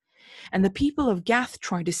there. And the people of Gath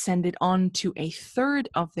try to send it on to a third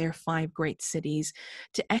of their 5 great cities,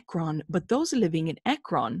 to Ekron. But those living in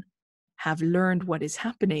Ekron have learned what is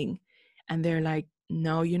happening. And they're like,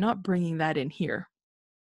 "No, you're not bringing that in here."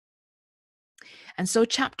 And so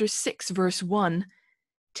chapter 6, verse 1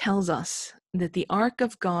 tells us that the ark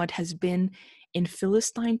of God has been in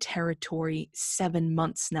Philistine territory 7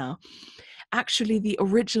 months now. Actually, the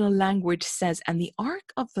original language says, "And the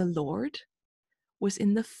ark of the Lord was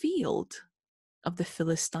in the field of the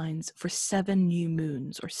Philistines for 7 new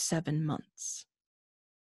moons," or 7 months.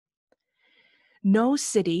 No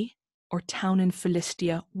city or town in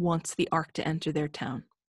Philistia wants the ark to enter their town.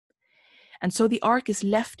 And so the ark is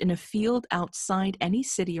left in a field outside any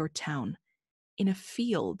city or town, in a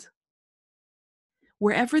field.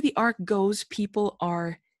 Wherever the ark goes, people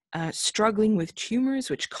are struggling with tumors,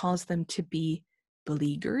 which cause them to be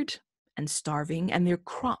beleaguered and starving, and their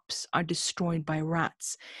crops are destroyed by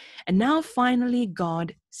rats. And now finally,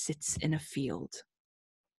 God sits in a field.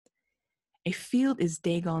 A field is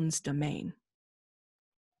Dagon's domain.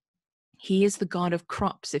 He is the god of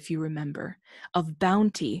crops, if you remember, of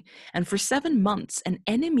bounty. And for 7 months, an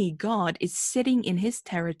enemy god is sitting in his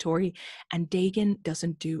territory, and Dagon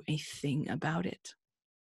doesn't do a thing about it.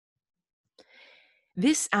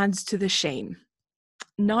 This adds to the shame.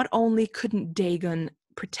 Not only couldn't Dagon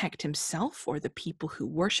protect himself or the people who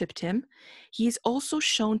worshipped him, he is also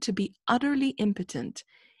shown to be utterly impotent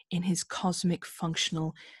in his cosmic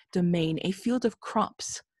functional domain, a field of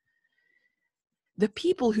crops. The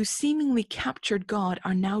people who seemingly captured God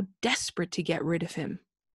are now desperate to get rid of him.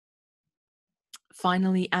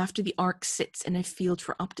 Finally, after the ark sits in a field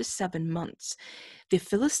for up to 7 months, the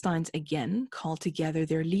Philistines again call together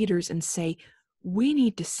their leaders and say, "We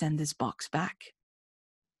need to send this box back.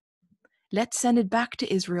 Let's send it back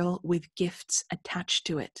to Israel with gifts attached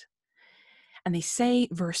to it." And they say,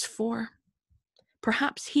 verse 4,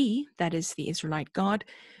 "Perhaps he," that is the Israelite God,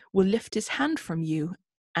 "will lift his hand from you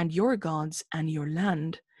and your gods and your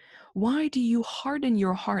land. Why do you harden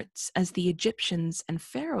your hearts as the Egyptians and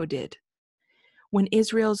Pharaoh did? When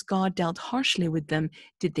Israel's God dealt harshly with them,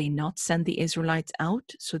 did they not send the Israelites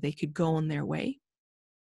out so they could go on their way?"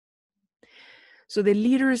 So the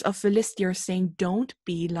leaders of Philistia are saying, don't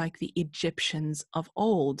be like the Egyptians of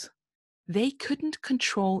old. They couldn't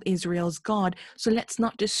control Israel's God, so let's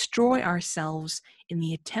not destroy ourselves in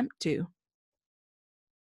the attempt to.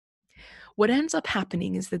 What ends up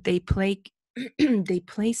happening is that they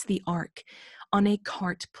place the ark on a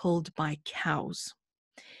cart pulled by cows.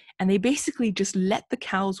 And they basically just let the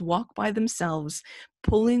cows walk by themselves,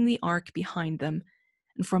 pulling the ark behind them.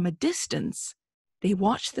 And from a distance, they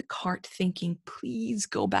watch the cart thinking, "Please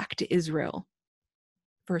go back to Israel."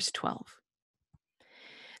 Verse 12.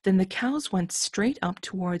 Then the cows went straight up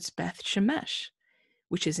towards Beth Shemesh,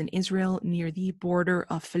 which is in Israel near the border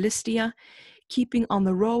of Philistia, keeping on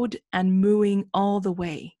the road and mooing all the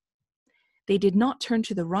way. They did not turn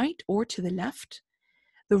to the right or to the left.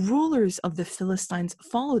 The rulers of the Philistines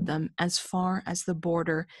followed them as far as the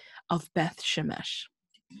border of Beth Shemesh.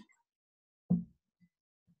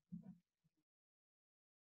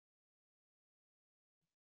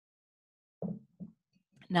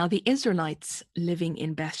 Now the Israelites living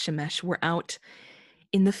in Beth Shemesh were out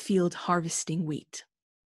in the field harvesting wheat.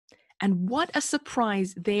 And what a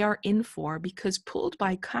surprise they are in for, because pulled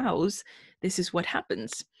by cows, this is what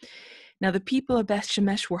happens. Now the people of Beth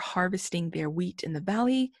Shemesh were harvesting their wheat in the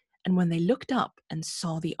valley, and when they looked up and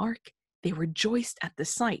saw the ark, they rejoiced at the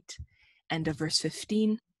sight. End of verse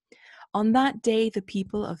 15. On that day, the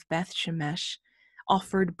people of Beth Shemesh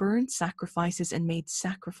offered burnt offerings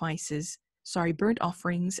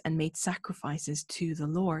and made sacrifices to the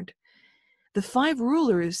Lord. The 5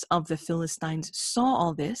 rulers of the Philistines saw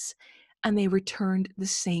all this, and they returned the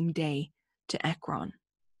same day to Ekron.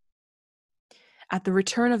 At the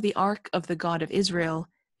return of the ark of the God of Israel,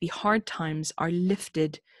 the hard times are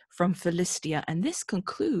lifted from Philistia, and this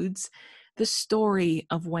concludes the story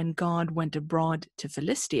of when God went abroad to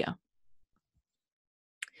Philistia.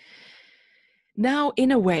 Now,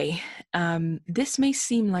 in a way, this may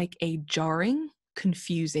seem like a jarring,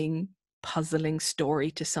 confusing, puzzling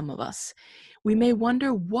story to some of us. We may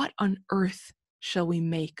wonder, what on earth shall we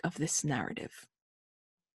make of this narrative?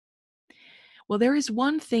 Well, there is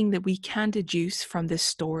one thing that we can deduce from this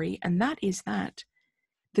story, and that is that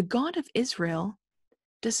the God of Israel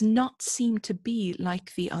does not seem to be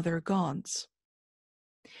like the other gods.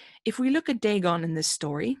 If we look at Dagon in this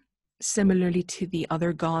story, similarly to the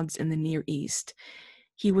other gods in the Near East,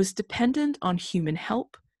 he was dependent on human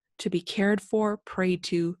help to be cared for, prayed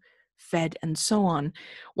to, fed, and so on,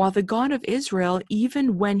 while the God of Israel,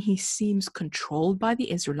 even when he seems controlled by the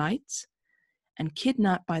Israelites and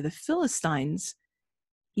kidnapped by the Philistines,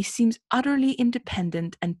 he seems utterly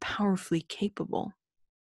independent and powerfully capable.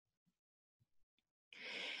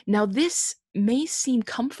 Now, this may seem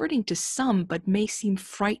comforting to some, but may seem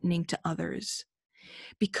frightening to others,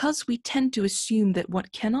 because we tend to assume that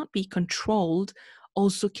what cannot be controlled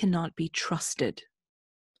also cannot be trusted,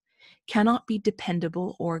 cannot be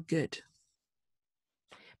dependable or good.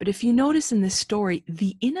 But if you notice in this story,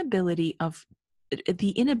 the inability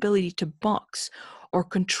to box or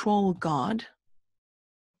control God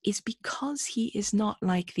is because he is not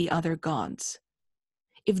like the other gods.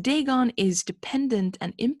 If Dagon is dependent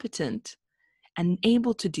and impotent and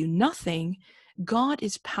able to do nothing, God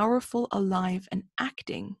is powerful, alive, and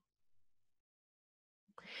acting.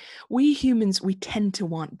 We humans, we tend to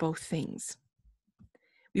want both things.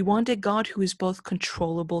 We want a God who is both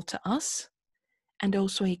controllable to us and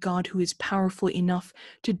also a God who is powerful enough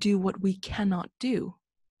to do what we cannot do.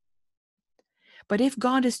 But if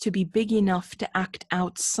God is to be big enough to act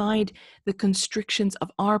outside the constrictions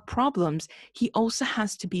of our problems, he also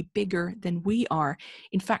has to be bigger than we are.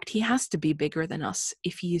 In fact, he has to be bigger than us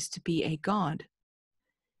if he is to be a God.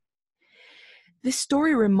 This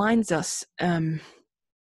story reminds us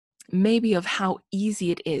maybe of how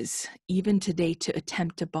easy it is, even today, to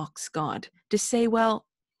attempt to box God, to say, well,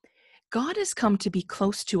 God has come to be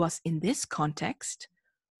close to us in this context,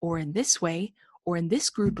 or in this way, or in this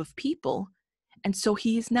group of people, and so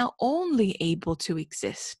he is now only able to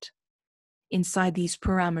exist inside these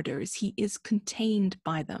parameters. He is contained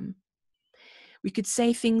by them. We could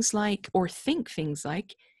say things like, or think things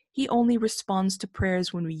like, he only responds to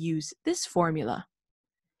prayers when we use this formula.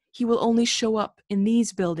 He will only show up in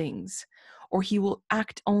these buildings, or he will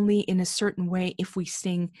act only in a certain way if we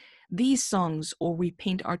sing these songs, or we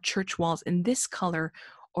paint our church walls in this color,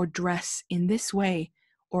 or dress in this way,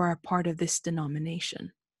 or are part of this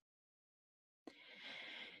denomination.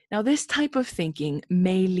 Now, this type of thinking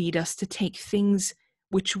may lead us to take things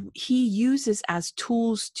which he uses as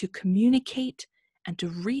tools to communicate and to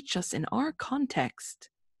reach us in our context,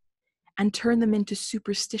 and turn them into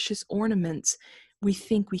superstitious ornaments we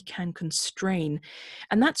think we can constrain.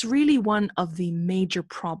 And that's really one of the major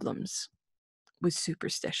problems with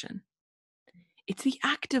superstition. It's the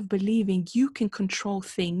act of believing you can control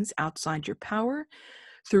things outside your power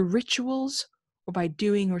through rituals or by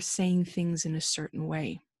doing or saying things in a certain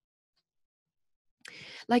way.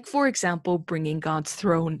 Like, for example, bringing God's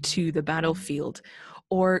throne to the battlefield,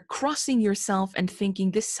 or crossing yourself and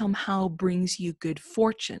thinking this somehow brings you good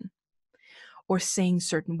fortune, or saying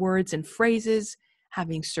certain words and phrases,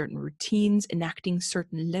 having certain routines, enacting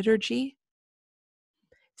certain liturgy,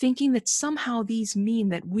 thinking that somehow these mean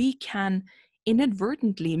that we can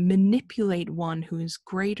inadvertently manipulate one who is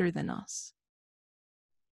greater than us.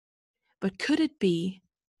 But could it be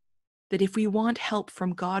That if we want help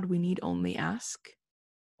from God, we need only ask?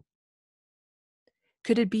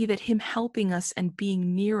 Could it be that him helping us and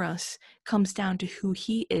being near us comes down to who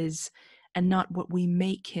he is and not what we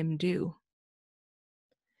make him do?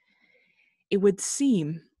 It would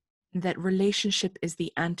seem that relationship is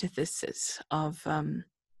the antithesis of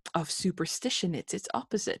superstition. It's its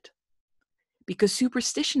opposite. Because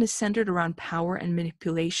superstition is centered around power and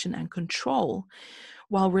manipulation and control,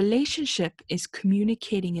 while relationship is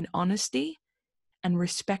communicating in honesty and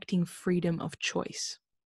respecting freedom of choice.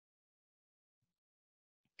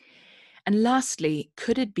 And lastly,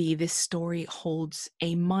 could it be this story holds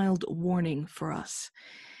a mild warning for us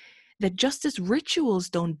that just as rituals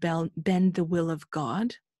don't bend the will of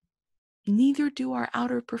God, neither do our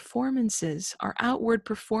outer performances. Our outward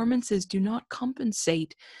performances do not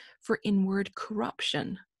compensate for inward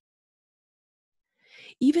corruption.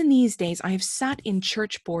 Even these days, I have sat in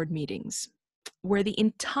church board meetings where the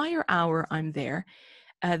entire hour I'm there,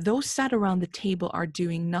 those sat around the table are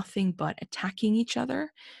doing nothing but attacking each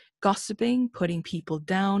other, gossiping, putting people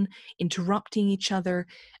down, interrupting each other,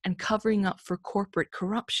 and covering up for corporate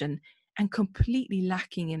corruption, and completely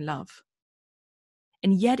lacking in love.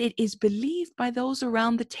 And yet it is believed by those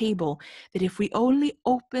around the table that if we only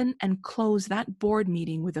open and close that board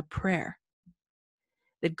meeting with a prayer,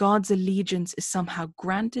 that God's allegiance is somehow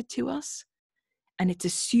granted to us, and it's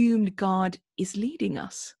assumed God is leading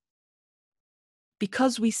us.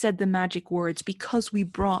 Because we said the magic words, because we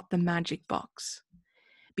brought the magic box,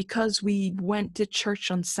 because we went to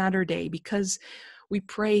church on Saturday, because we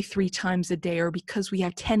pray 3 times a day, or because we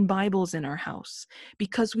have 10 Bibles in our house,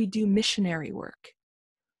 because we do missionary work.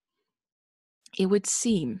 It would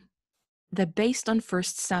seem that based on 1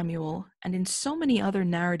 Samuel and in so many other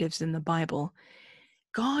narratives in the Bible,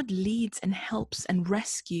 God leads and helps and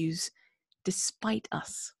rescues despite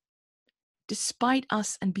us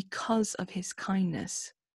and because of his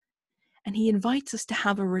kindness. And he invites us to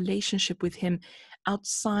have a relationship with him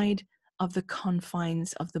outside of the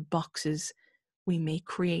confines of the boxes we may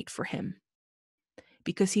create for him,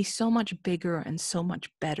 because he's so much bigger and so much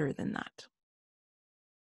better than that.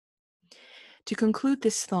 To conclude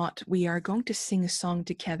this thought, we are going to sing a song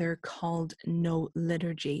together called No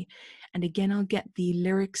Liturgy. And again, I'll get the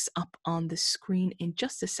lyrics up on the screen in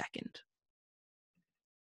just a second.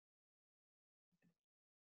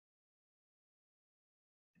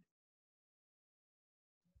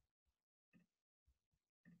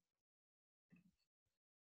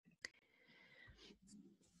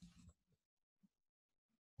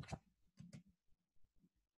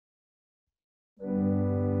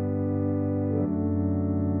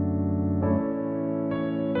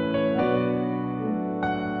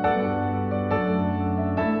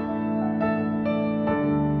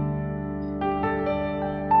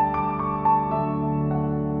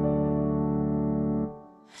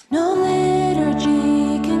 No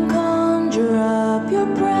liturgy can conjure up your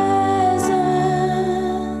presence.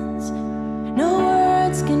 No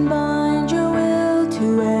words can bind your will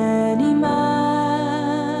to any man.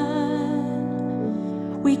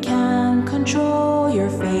 We can control your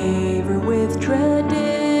favor with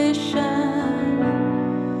tradition.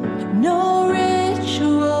 No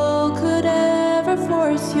ritual could ever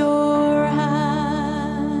force your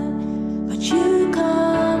hand, but you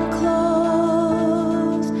come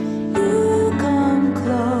close,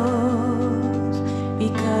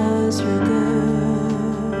 because you're good.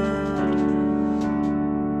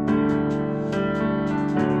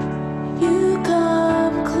 You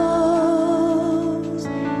come close,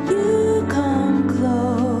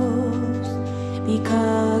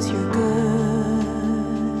 because you're good.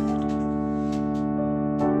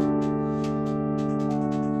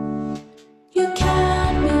 You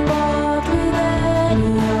can't be bought with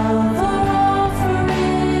any of our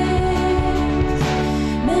offerings,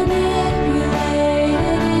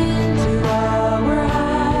 manipulated into our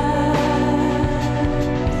hands.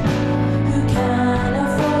 You can't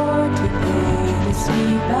afford to pay the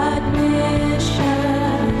steep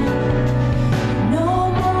admission. No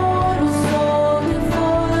mortal soul can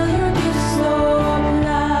foil your gifts so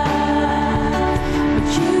blind, but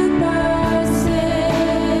you persist,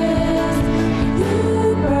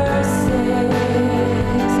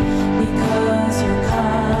 because you're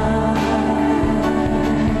kind.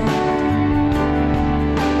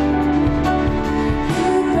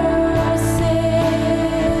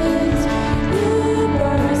 You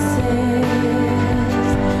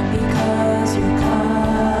persist, because you're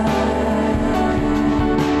kind.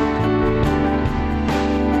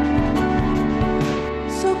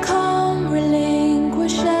 So come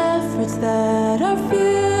relinquish efforts that are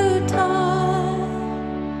futile.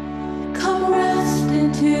 Come rest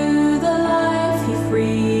into the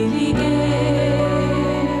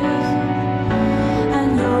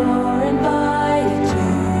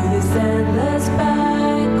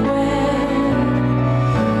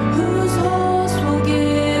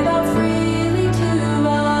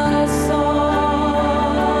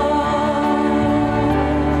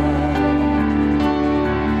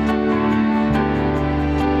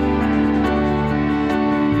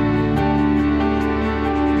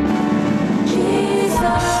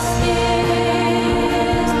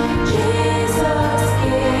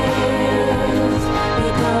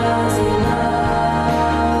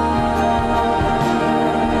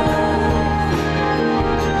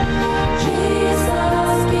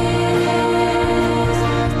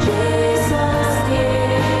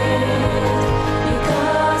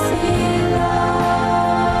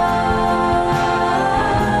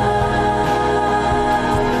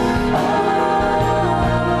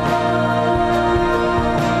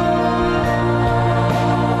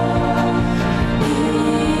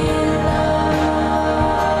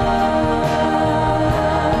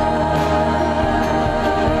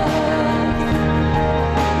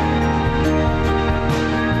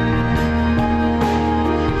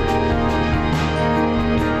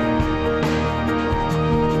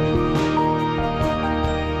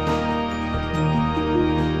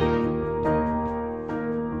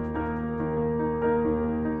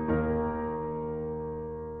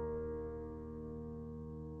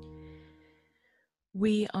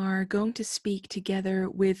we are going to speak together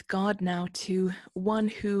with God now, to one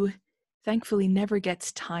who thankfully never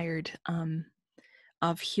gets tired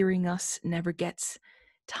of hearing us, never gets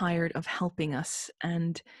tired of helping us.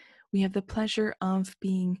 And we have the pleasure of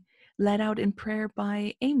being led out in prayer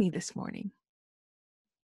by Amy this morning.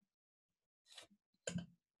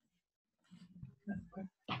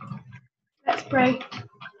 Let's pray.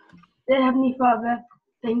 Dear Heavenly Father,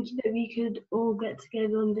 thank you that we could all get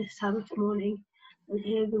together on this Sabbath morning and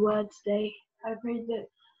hear the word today. I pray that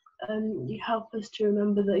you help us to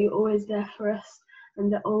remember that you're always there for us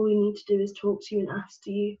and that all we need to do is talk to you and ask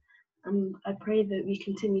to you. And I pray that we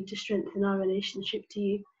continue to strengthen our relationship to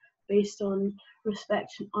you based on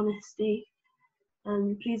respect and honesty.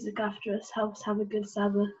 And please look after us, help us have a good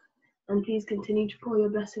Sabbath, and please continue to pour your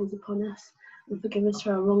blessings upon us and forgive us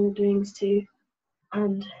for our wrongdoings too.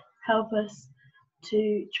 And help us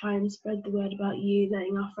to try and spread the word about you,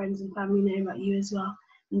 letting our friends and family know about you as well.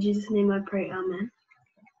 In Jesus' name I pray, amen.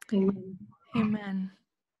 Amen. Amen.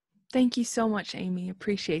 Thank you so much, Amy.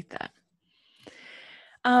 Appreciate that.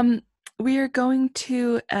 We are going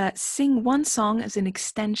to sing one song as an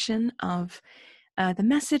extension of the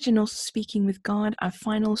message and also speaking with God, our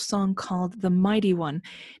final song called The Mighty One.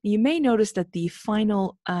 You may notice that the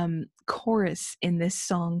final chorus in this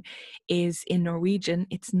song is in Norwegian.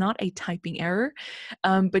 It's not a typing error,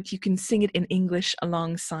 but you can sing it in English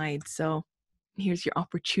alongside. So here's your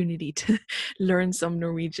opportunity to learn some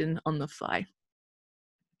Norwegian on the fly.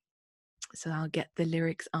 So I'll get the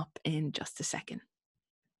lyrics up in just a second.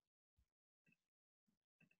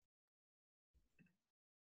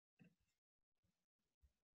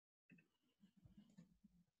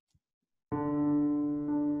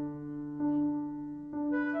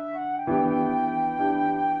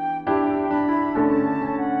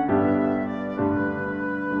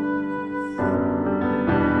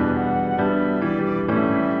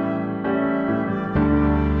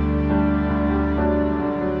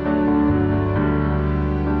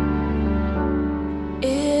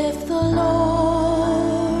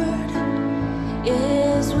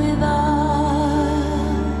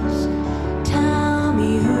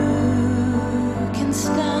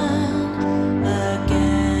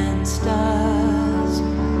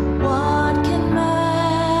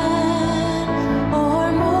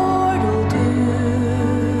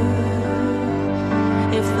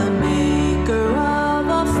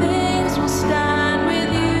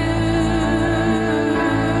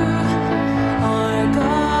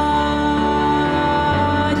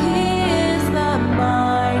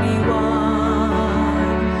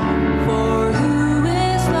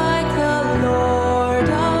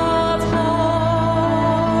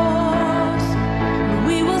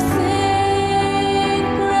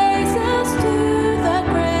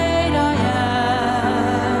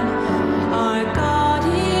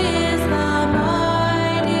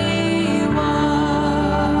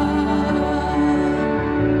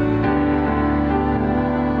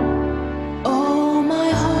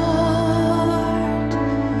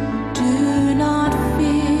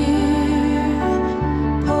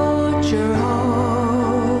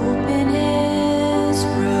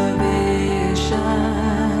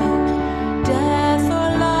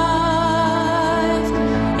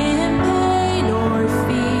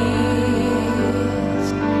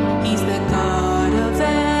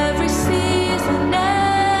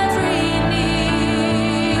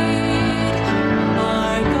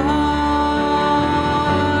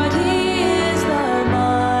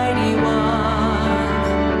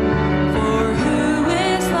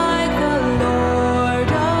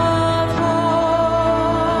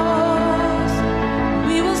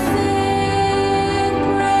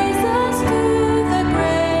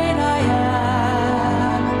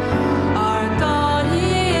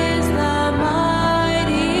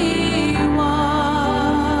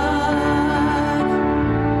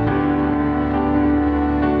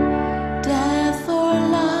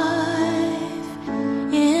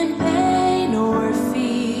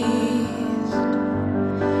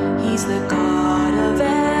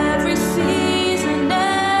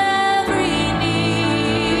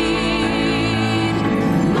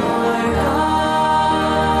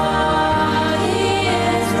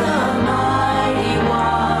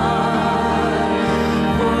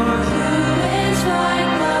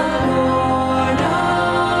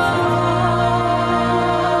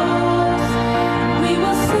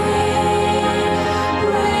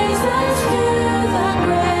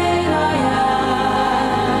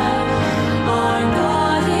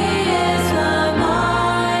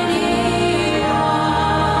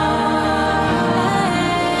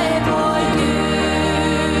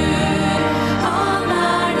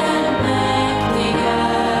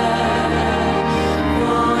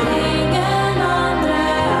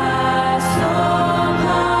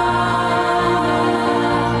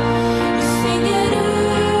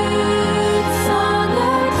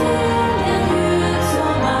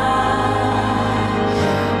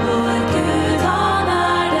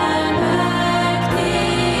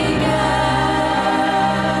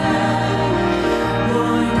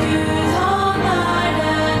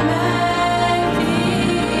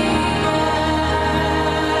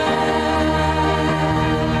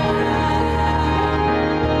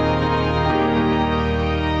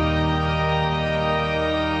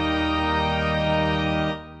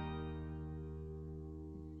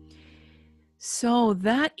 So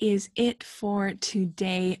that is it for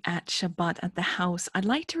today at Shabbat at the house. I'd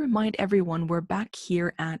like to remind everyone we're back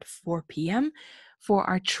here at 4 p.m. for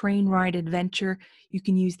our train ride adventure. You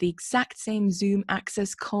can use the exact same Zoom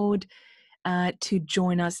access code to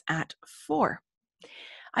join us at 4.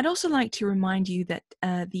 I'd also like to remind you that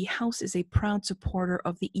the House is a proud supporter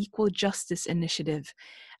of the Equal Justice Initiative.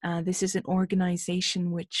 This is an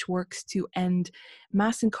organization which works to end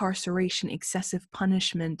mass incarceration, excessive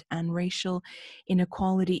punishment, and racial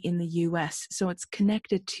inequality in the US. So it's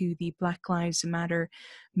connected to the Black Lives Matter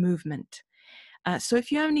movement. So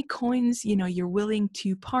if you have any coins, you're willing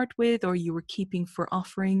to part with or you were keeping for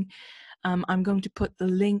offering, I'm going to put the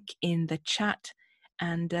link in the chat,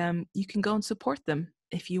 and you can go and support them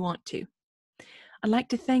if you want to. I'd like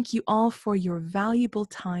to thank you all for your valuable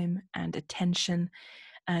time and attention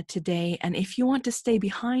today. And if you want to stay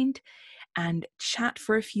behind and chat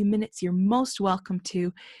for a few minutes, you're most welcome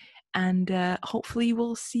to. And hopefully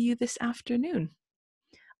we'll see you this afternoon.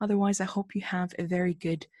 Otherwise, I hope you have a very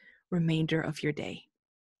good remainder of your day.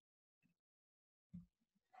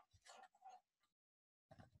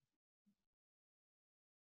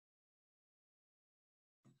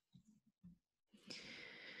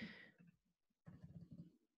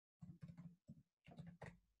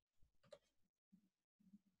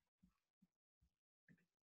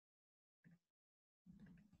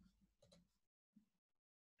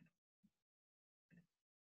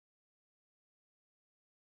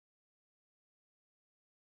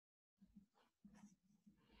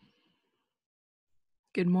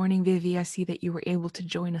 Good morning, Vivi. I see that you were able to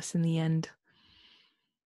join us in the end,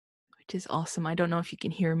 which is awesome. I don't know if you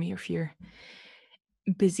can hear me or if you're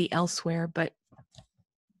busy elsewhere, but...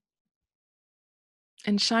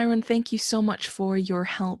 And Sharon, thank you so much for your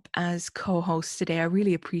help as co-host today. I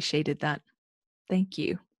really appreciated that. Thank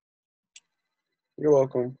you. You're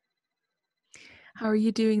welcome. How are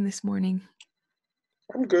you doing this morning?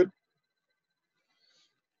 I'm good.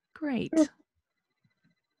 Great. Yeah.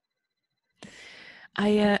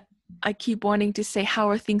 I keep wanting to say, how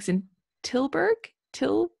are things in Tilburg?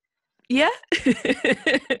 Yeah?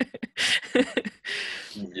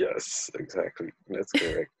 Yes, exactly. That's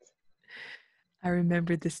correct. I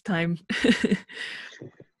remember this time.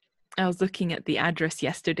 I was looking at the address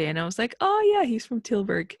yesterday and I was like, oh yeah, he's from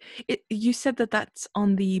Tilburg. You said that that's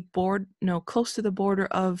on the close to the border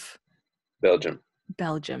of Belgium.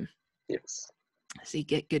 So Yes. you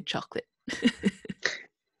get good chocolate.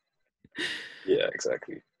 Yeah,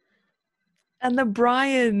 exactly. And the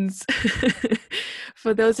Bryans.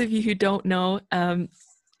 For those of you who don't know,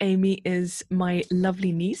 Amy is my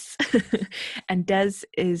lovely niece, and Des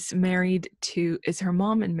is her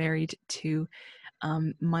mom and married to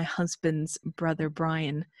my husband's brother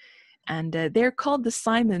Brian. And they're called the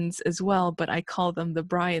Simons as well, but I call them the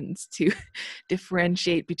Bryans to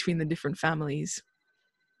differentiate between the different families.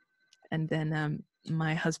 And then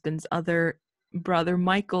my husband's other brother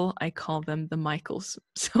Michael, I call them the Michaels.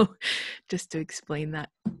 So just to explain that.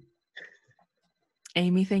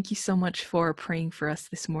 Amy, thank you so much for praying for us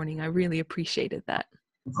this morning. I really appreciated that.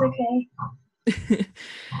 It's okay.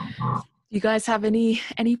 You guys have any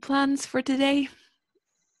plans for today?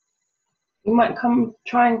 You might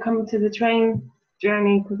try and come to the train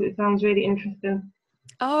journey because it sounds really interesting.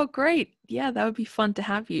 Oh, great. Yeah, that would be fun to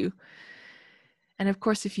have you. And of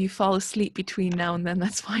course, if you fall asleep between now and then,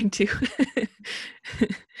 that's fine too.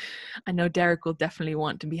 I know Derek will definitely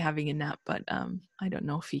want to be having a nap, but I don't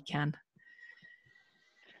know if he can.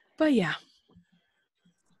 But yeah.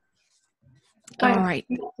 Thanks All right.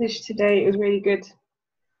 for the message today. It was really good.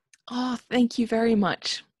 Oh, thank you very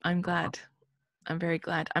much. I'm glad. I'm very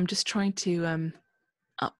glad. I'm just trying to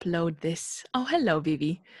upload this. Oh, hello,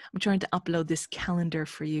 Vivi. I'm trying to upload this calendar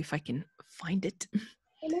for you if I can find it.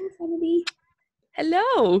 Hello, family.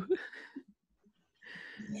 Hello.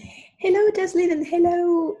 Hello, Deslin, and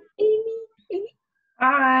hello, Amy.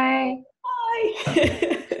 Hi.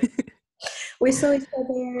 Hi. We saw each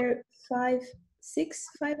other 6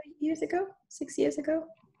 years ago.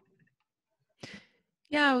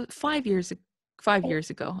 Yeah, 5 years. 5 years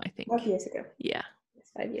ago, I think. 5 years ago. Yeah.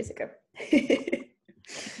 It's 5 years ago.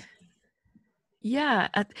 Yeah.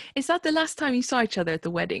 Is that the last time you saw each other at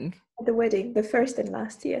the wedding? At the wedding, the first and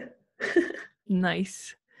last year.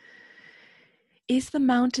 Nice. Is the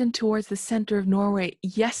mountain towards the center of Norway?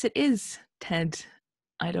 Yes, it is, Ted.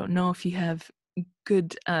 I don't know if you have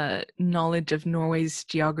good knowledge of Norway's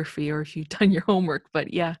geography or if you've done your homework,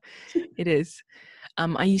 but yeah, it is.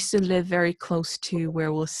 I used to live very close to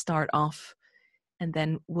where we'll start off, and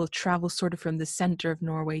then we'll travel sort of from the center of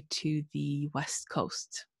Norway to the west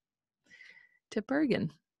coast, to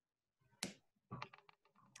Bergen.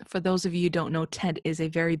 For those of you who don't know, Ted is a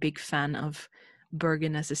very big fan of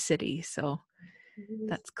Bergen as a city, so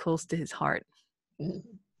that's close to his heart.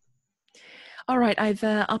 All right, I've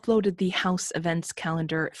uploaded the house events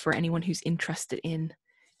calendar for anyone who's interested in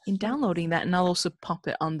downloading that, and I'll also pop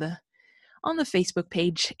it on the Facebook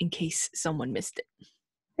page in case someone missed it.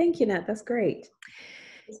 Thank you, Nat. That's great.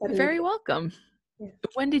 You're very welcome. Yeah.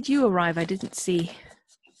 When did you arrive? I didn't see.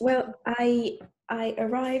 Well, I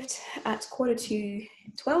arrived at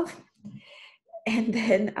 11:45, and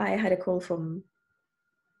then I had a call from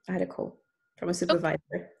a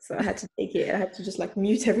supervisor, so I had to take it. I had to just like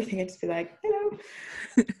mute everything and just be like, hello.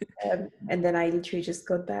 And then I literally just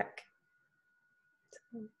got back.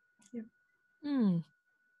 So, yeah.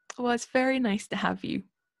 Well, it's very nice to have you.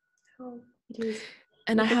 Oh, it is.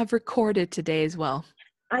 And I have recorded today as well.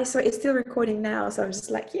 I saw it's still recording now, so I'm just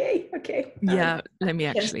like, yay, okay. Yeah, let me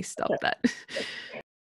actually stop that.